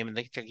Hall of Fame and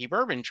the Kentucky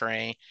Bourbon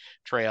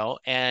Trail.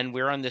 And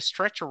we're on this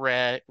stretch of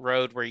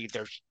road where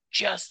there's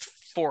just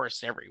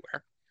forest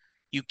everywhere.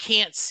 You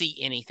can't see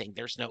anything.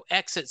 There's no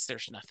exits.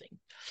 There's nothing.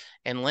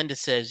 And Linda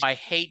says, I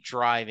hate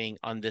driving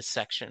on this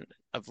section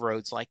of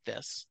roads like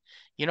this.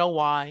 You know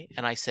why?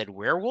 And I said,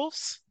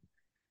 werewolves?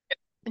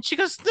 And she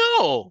goes,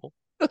 no,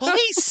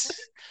 police.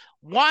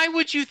 Why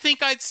would you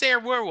think I'd say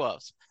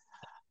werewolves?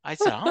 I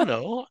said, I don't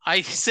know.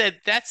 I said,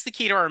 that's the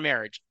key to our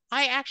marriage.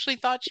 I actually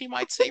thought she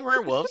might say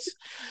werewolves.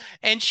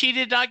 And she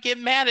did not get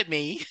mad at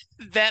me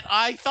that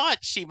I thought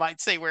she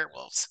might say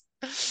werewolves.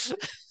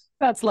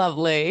 That's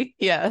lovely.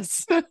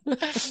 Yes.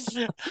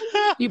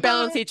 You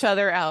balance each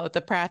other out, the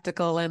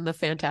practical and the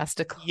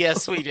fantastical.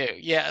 Yes, we do.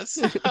 Yes.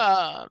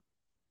 All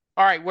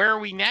right. Where are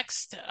we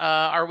next?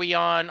 Are we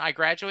on I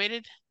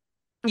Graduated?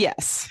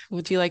 Yes.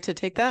 Would you like to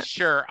take that?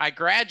 Sure. I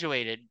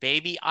graduated,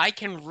 baby. I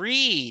can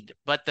read,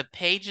 but the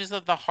pages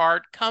of the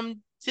heart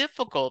come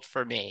difficult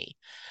for me.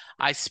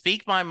 I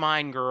speak my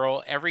mind,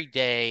 girl, every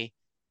day,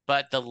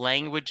 but the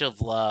language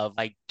of love,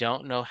 I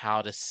don't know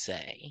how to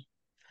say.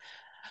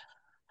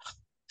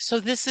 So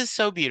this is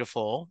so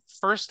beautiful.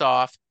 First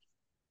off,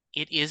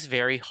 it is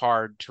very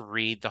hard to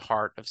read the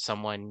heart of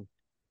someone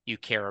you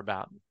care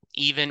about,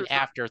 even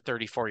after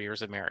 34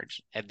 years of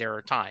marriage. And there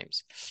are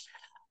times.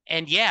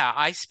 And yeah,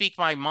 I speak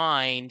my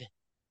mind,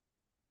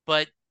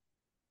 but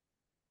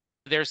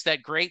there's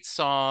that great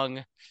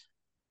song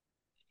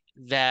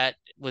that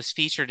was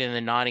featured in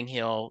the Notting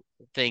Hill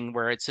thing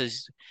where it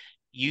says,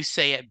 you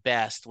say it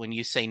best when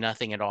you say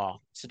nothing at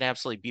all. It's an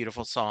absolutely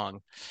beautiful song.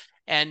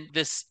 And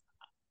this,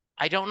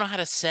 I don't know how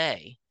to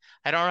say.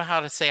 I don't know how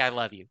to say I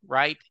love you,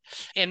 right?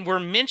 And we're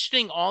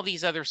mentioning all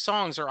these other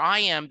songs, or I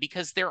am,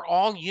 because they're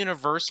all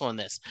universal in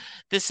this.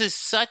 This is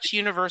such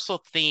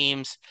universal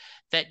themes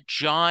that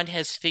John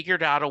has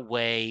figured out a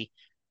way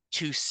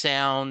to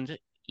sound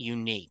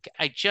unique.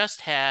 I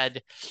just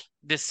had,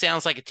 this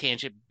sounds like a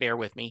tangent, bear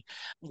with me.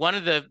 One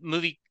of the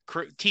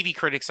TV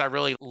critics I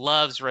really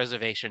loves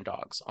Reservation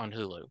Dogs on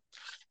Hulu.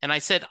 And I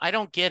said, I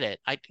don't get it.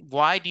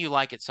 Why do you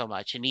like it so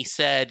much? And he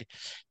said,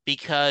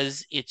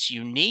 because it's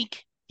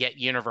unique yet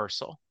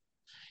universal.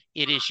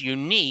 It is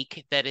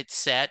unique that it's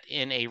set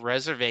in a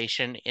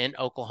reservation in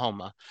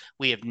Oklahoma.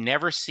 We have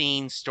never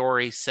seen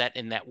stories set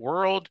in that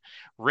world,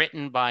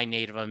 written by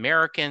Native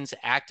Americans,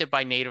 acted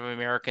by Native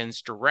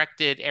Americans,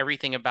 directed,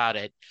 everything about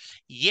it.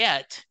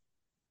 Yet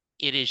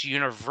it is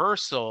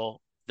universal,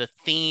 the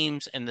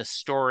themes and the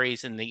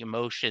stories and the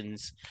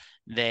emotions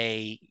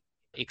they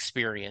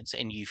experience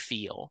and you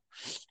feel.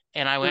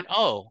 And I went,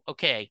 oh,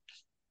 okay.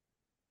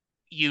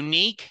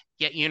 Unique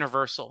yet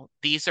universal.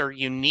 These are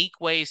unique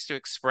ways to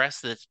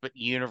express this, but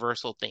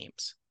universal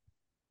themes.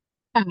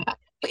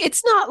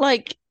 It's not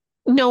like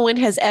no one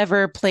has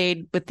ever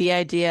played with the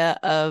idea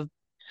of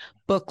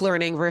book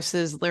learning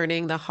versus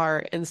learning the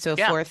heart and so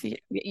forth.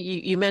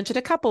 You mentioned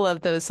a couple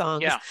of those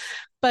songs,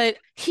 but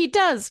he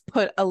does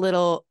put a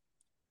little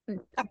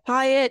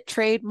Hyatt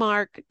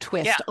trademark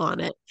twist on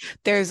it.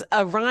 There's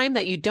a rhyme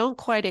that you don't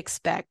quite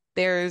expect.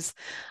 There's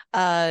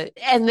and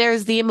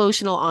there's the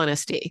emotional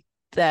honesty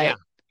that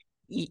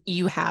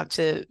you have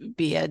to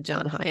be a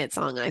John Hyatt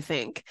song, I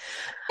think.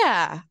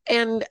 Yeah.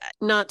 And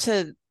not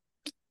to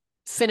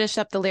finish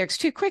up the lyrics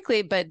too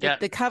quickly, but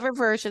the cover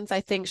versions,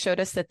 I think, showed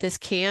us that this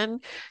can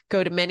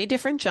go to many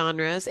different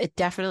genres. It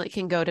definitely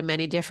can go to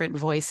many different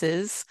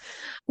voices.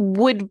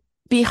 Would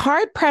be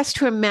hard pressed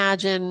to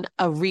imagine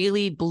a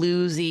really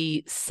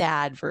bluesy,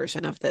 sad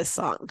version of this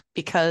song,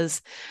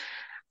 because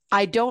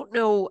I don't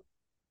know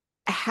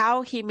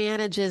how he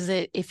manages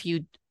it if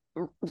you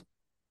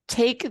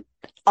take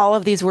all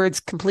of these words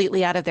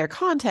completely out of their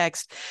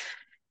context.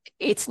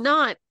 It's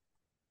not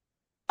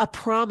a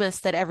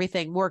promise that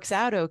everything works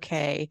out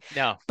okay.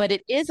 No. But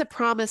it is a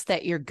promise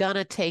that you're going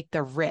to take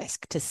the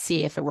risk to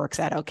see if it works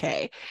out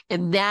okay.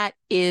 And that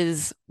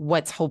is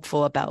what's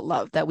hopeful about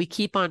love, that we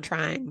keep on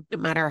trying no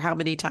matter how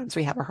many times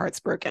we have our hearts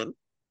broken.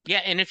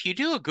 Yeah, and if you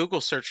do a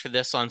Google search for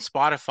this on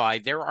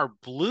Spotify, there are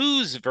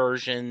blues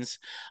versions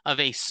of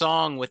a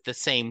song with the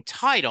same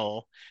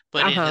title,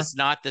 but it Uh-huh. is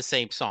not the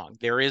same song.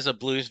 There is a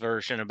blues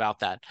version about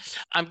that.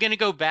 I'm going to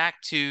go back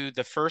to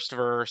the first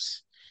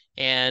verse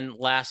and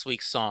last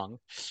week's song.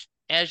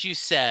 As you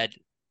said,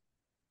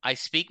 I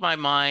speak my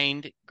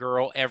mind,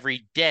 girl,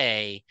 every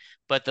day,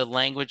 but the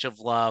language of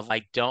love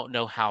I don't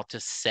know how to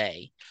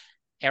say.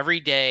 Every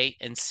day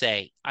and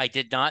say, I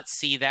did not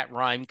see that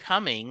rhyme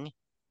coming,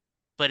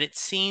 but it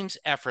seems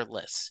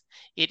effortless.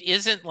 It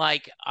isn't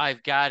like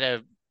I've got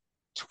to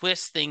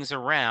twist things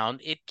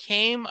around. It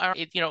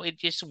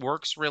just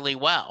works really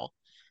well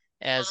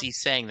as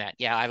he's saying that.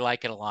 Yeah, I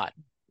like it a lot.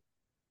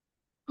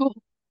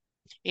 Cool.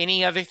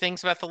 Any other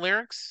things about the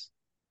lyrics?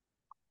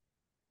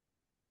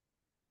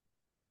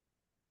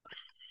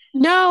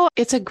 No,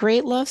 it's a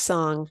great love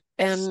song.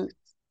 And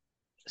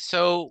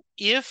So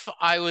if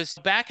I was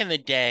back in the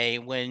day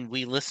when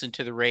we listened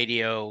to the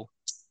radio,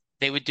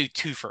 they would do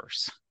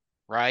twofers,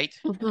 right?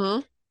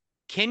 mhm.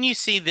 Can you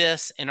see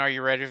this and are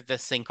you ready for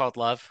this thing called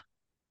love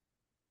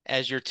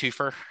as your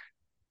twofer?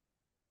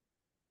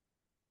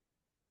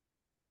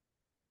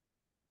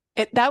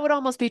 That would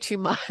almost be too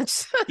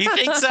much. You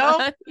think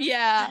so?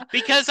 Yeah.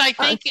 Because I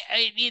think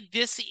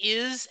this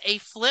is a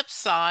flip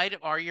side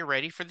of Are You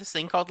Ready for This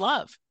Thing Called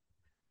Love?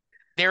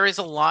 There is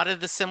a lot of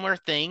the similar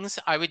things.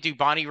 I would do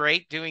Bonnie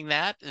Raitt doing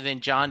that, and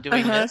then John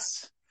doing Uh-huh.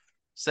 this.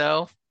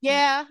 So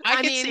Yeah, I I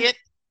could see mean, it.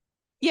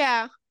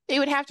 yeah, it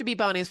would have to be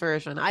Bonnie's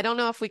version. I don't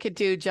know if we could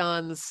do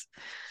John's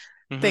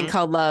thing Hmm.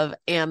 called Love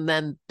and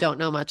then don't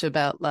know much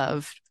about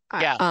love.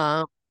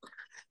 Yeah.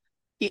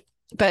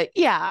 But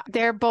yeah,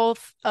 they're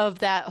both of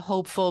that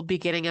hopeful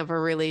beginning of a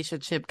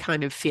relationship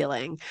kind of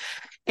feeling.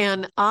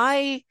 And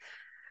I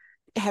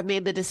have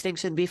made the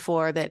distinction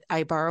before that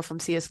I borrow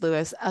from C.S.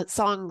 Lewis,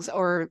 songs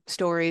or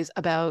stories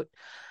about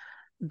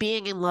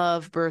being in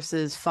love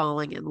versus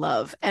falling in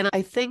love. And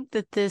I think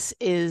that this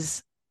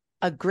is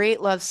a great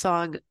love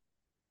song,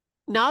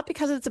 not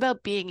because it's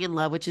about being in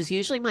love, which is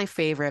usually my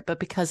favorite, but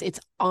because it's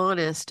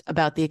honest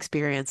about the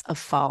experience of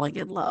falling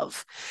in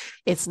love.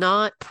 It's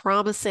not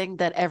promising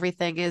that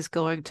everything is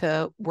going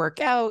to work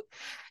out.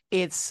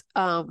 It's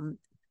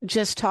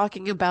just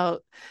talking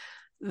about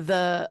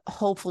the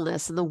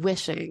hopefulness and the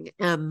wishing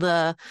and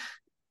the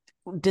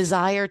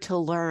desire to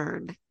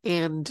learn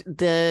and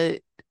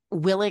the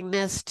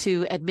willingness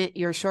to admit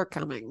your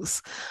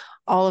shortcomings,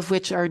 all of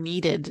which are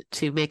needed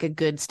to make a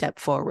good step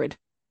forward.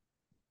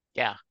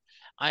 Yeah.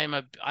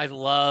 I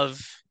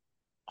love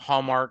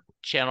Hallmark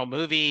Channel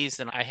movies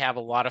and I have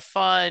a lot of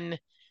fun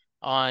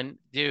and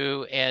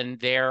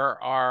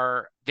there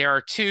are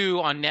two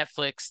on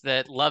Netflix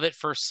that Love at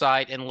First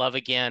Sight and Love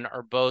Again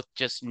are both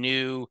just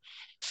new,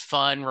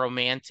 fun,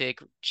 romantic,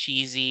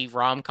 cheesy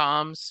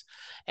rom-coms.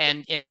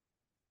 And it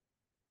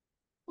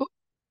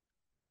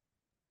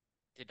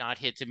did not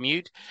hit to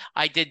mute.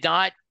 I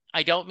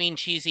don't mean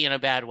cheesy in a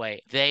bad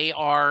way. They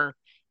are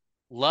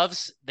love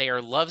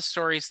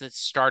stories that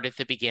start at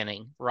the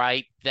beginning,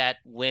 right? That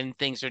when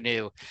things are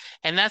new.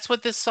 And that's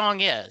what this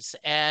song is.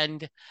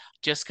 And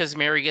just because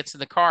Mary gets in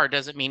the car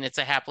doesn't mean it's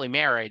a happily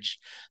marriage.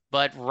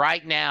 But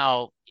right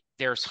now,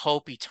 there's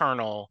hope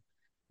eternal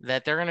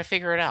that they're going to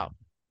figure it out.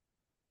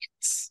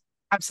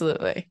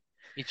 Absolutely.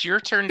 It's your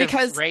turn to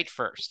Because rate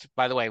first,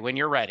 by the way, when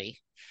you're ready.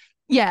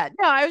 yeah,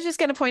 no, I was just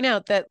going to point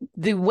out that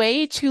the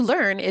way to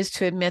learn is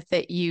to admit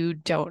that you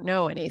don't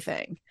know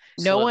anything.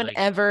 No one Absolutely.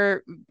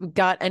 ever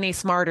got any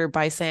smarter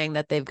by saying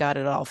that they've got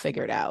it all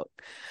figured out.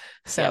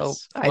 So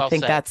Yes, I well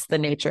think said. that's the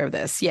nature of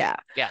this. Yeah.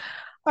 Yeah.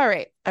 All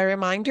right. A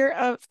reminder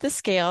of the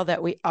scale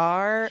that we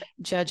are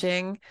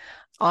judging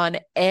on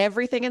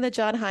everything in the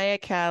John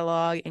Hyatt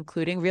catalog,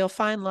 including Real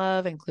Fine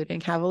Love,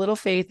 including Have a Little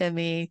Faith in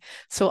Me.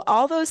 So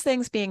all those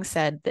things being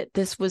said, that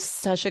this was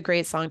such a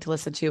great song to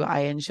listen to.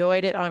 I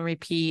enjoyed it on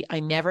repeat. I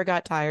never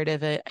got tired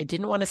of it. I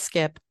didn't want to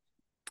skip.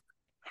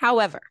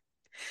 However,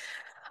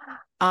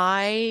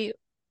 I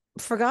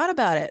forgot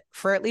about it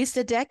for at least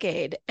a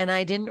decade, and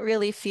I didn't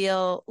really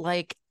feel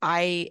like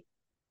I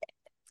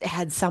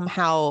had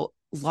somehow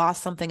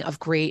lost something of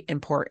great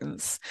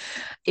importance.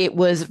 It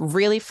was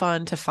really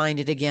fun to find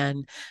it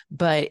again,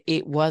 but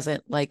it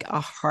wasn't like a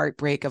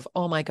heartbreak of,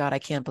 oh my God, I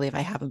can't believe I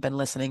haven't been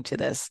listening to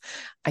this.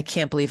 I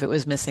can't believe it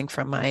was missing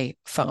from my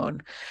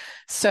phone.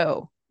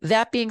 So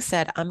that being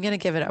said, I'm going to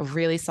give it a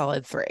really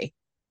solid 3.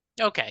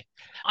 Okay.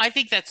 I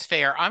think that's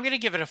fair. I'm going to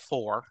give it a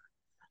 4.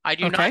 I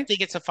do Okay. not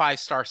think it's a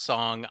 5-star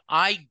song.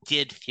 I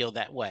did feel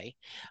that way.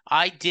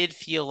 I did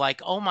feel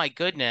like, oh my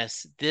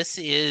goodness,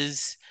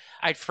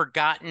 I'd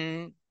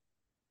forgotten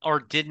or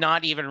did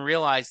not even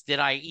realize, did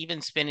I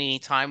even spend any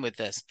time with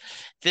this?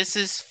 This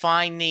is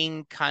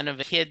finding kind of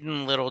a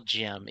hidden little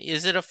gem.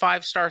 Is it a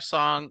 5-star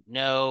song?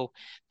 No,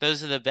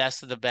 those are the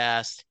best of the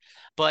best.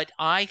 But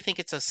I think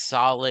it's a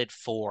solid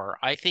 4.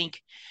 I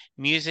think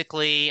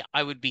musically,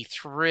 I would be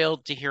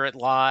thrilled to hear it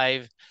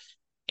live.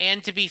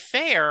 And to be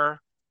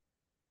fair,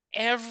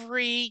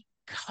 every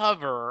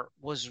cover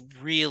was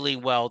really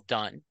well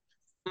done.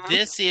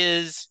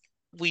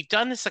 We've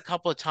done this a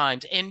couple of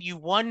times, and you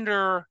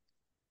wonder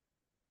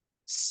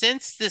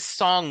since this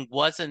song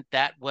wasn't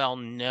that well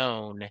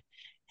known,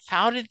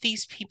 how did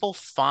these people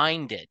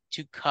find it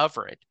to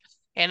cover it?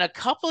 And a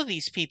couple of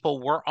these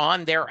people were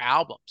on their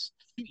albums.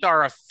 These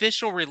are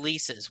official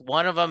releases.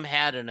 One of them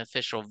had an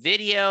official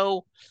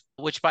video,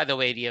 which, by the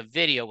way, the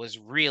video was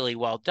really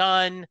well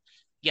done.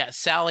 Yeah,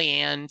 Sally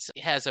Ann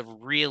has a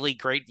really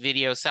great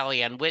video.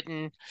 Sally Ann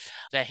Whitten,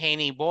 the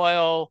Haney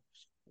Boyle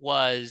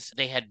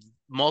they had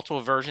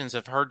multiple versions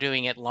of her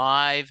doing it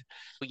live.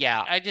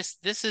 Yeah, this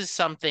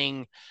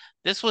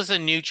was a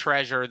new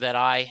treasure that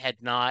I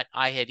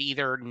had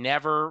either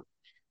never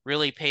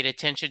really paid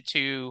attention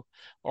to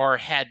or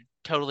had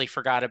totally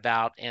forgot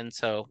about. And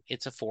so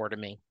it's a 4 to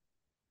me.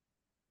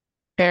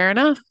 Fair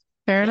enough.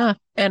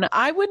 And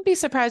I wouldn't be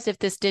surprised if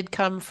this did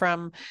come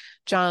from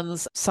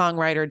John's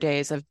songwriter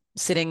days of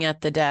sitting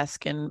at the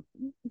desk and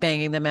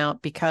banging them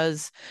out,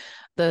 because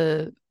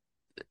the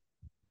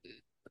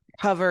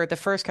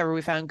first cover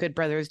we found, Good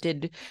Brothers,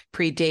 did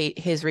predate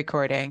his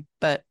recording,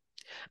 but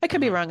I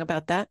could be wrong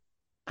about that.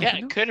 Yeah,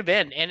 it could have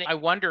been. And I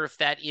wonder if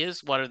that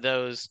is one of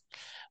those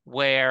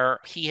where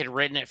he had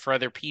written it for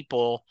other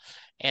people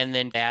and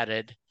then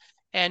added.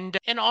 And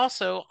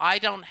also, I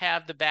don't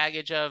have the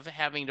baggage of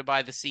having to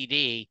buy the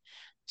CD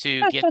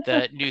to get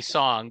the new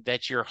song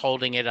that you're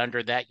holding it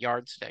under that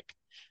yardstick.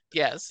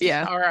 Yes.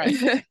 Yeah. All right.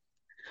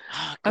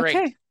 Oh, great.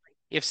 Okay.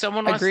 If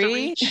someone wants to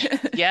reach,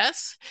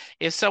 yes.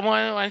 If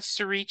someone wants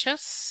to reach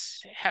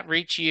us,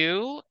 reach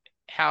you,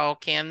 how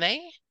can they?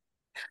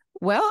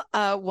 Well,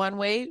 one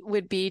way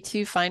would be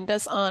to find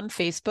us on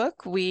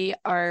Facebook. We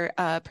are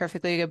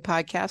Perfectly Good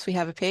Podcast. We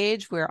have a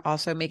page. We're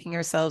also making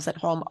ourselves at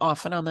home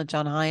often on the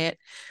John Hiatt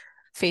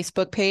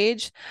Facebook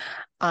page.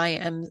 I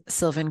am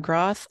Sylvan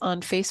Groth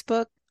on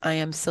Facebook. I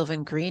am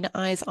Sylvan Green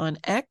Eyes on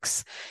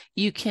X.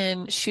 You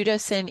can shoot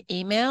us an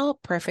email,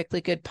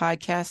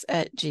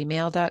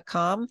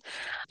 perfectlygoodpodcast@gmail.com.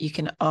 You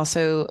can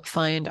also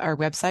find our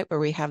website where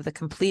we have the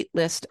complete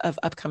list of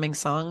upcoming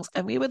songs.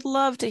 And we would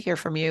love to hear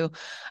from you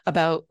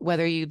about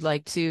whether you'd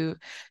like to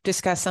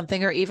discuss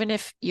something, or even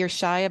if you're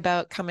shy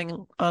about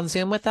coming on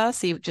Zoom with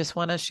us, you just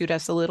want to shoot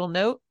us a little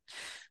note,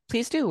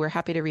 please do. We're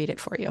happy to read it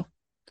for you.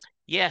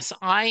 Yes,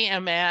 I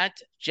am at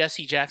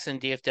Jesse Jackson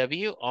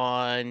DFW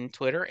on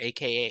Twitter,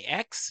 aka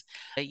X.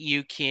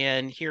 You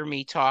can hear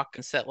me talk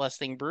and set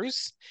listing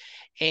Bruce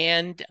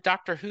and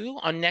Doctor Who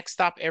on Next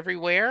Stop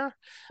Everywhere.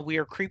 We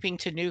are creeping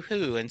to New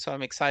Who, and so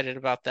I'm excited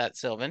about that,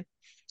 Sylvan.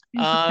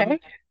 Okay.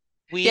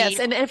 Yes,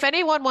 and if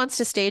anyone wants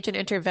to stage an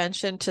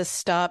intervention to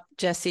stop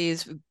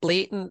Jesse's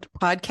blatant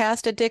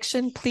podcast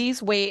addiction,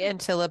 please wait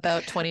until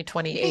about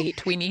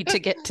 2028. We need to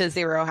get to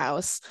Zero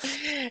House.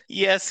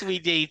 Yes, we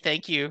do.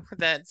 Thank you.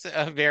 That's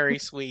very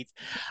sweet.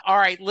 All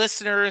right,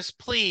 listeners,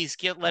 please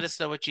let us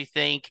know what you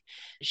think.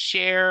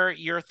 Share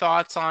your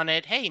thoughts on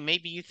it. Hey,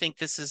 maybe you think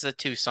this is a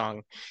 2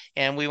 song,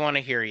 and we want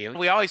to hear you.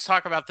 We always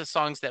talk about the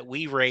songs that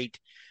we rate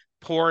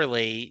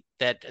poorly,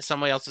 that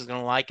somebody else is going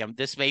to like them.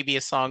 This may be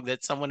a song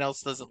that someone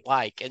else doesn't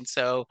like. And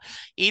so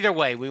either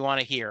way, we want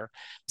to hear.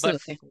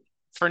 Absolutely. But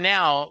for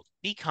now,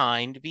 be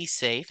kind, be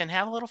safe, and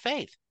have a little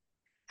faith.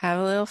 Have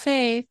a little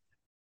faith.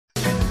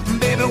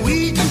 Baby,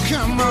 we can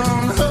come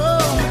on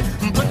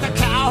home, put the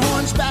cow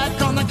horns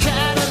back on the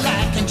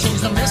Cadillac, and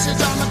change the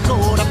message on the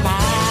coat of mine.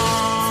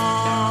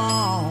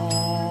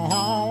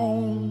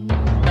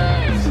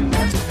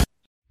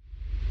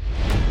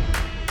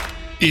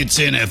 It's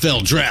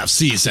NFL draft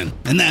season,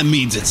 and that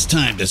means it's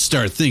time to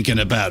start thinking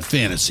about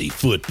fantasy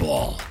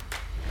football.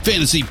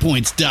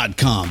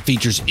 FantasyPoints.com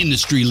features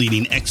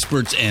industry-leading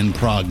experts and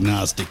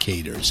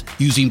prognosticators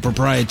using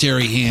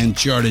proprietary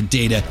hand-charted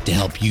data to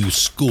help you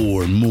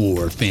score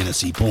more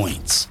fantasy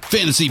points.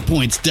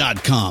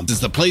 FantasyPoints.com is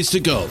the place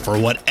to go for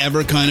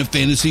whatever kind of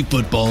fantasy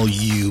football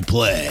you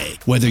play.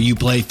 Whether you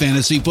play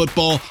fantasy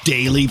football,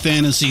 daily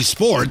fantasy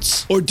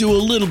sports, or do a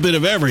little bit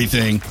of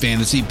everything,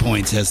 Fantasy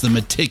Points has the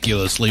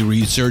meticulously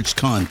researched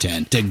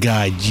content to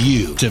guide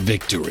you to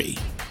victory.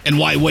 And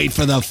why wait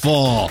for the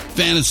fall?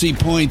 Fantasy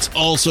Points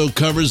also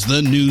covers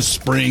the new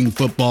spring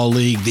football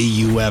league,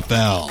 the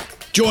UFL.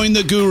 Join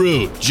the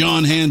guru,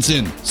 John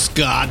Hansen,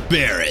 Scott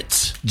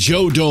Barrett,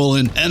 Joe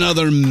Dolan, and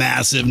other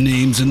massive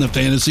names in the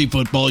fantasy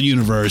football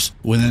universe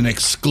with an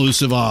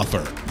exclusive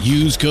offer.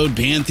 Use code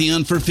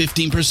Pantheon for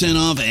 15%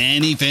 off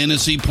any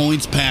Fantasy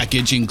Points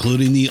package,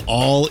 including the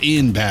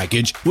all-in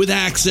package, with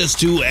access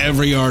to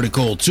every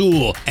article,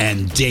 tool,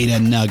 and data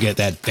nugget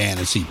that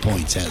Fantasy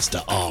Points has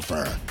to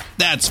offer.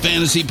 That's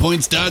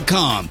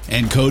FantasyPoints.com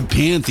and code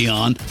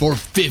Pantheon for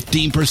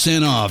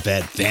 15% off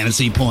at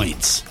Fantasy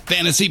Points.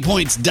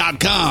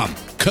 FantasyPoints.com,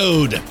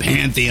 code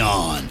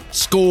Pantheon.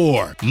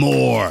 Score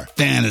more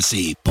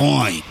fantasy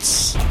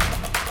points.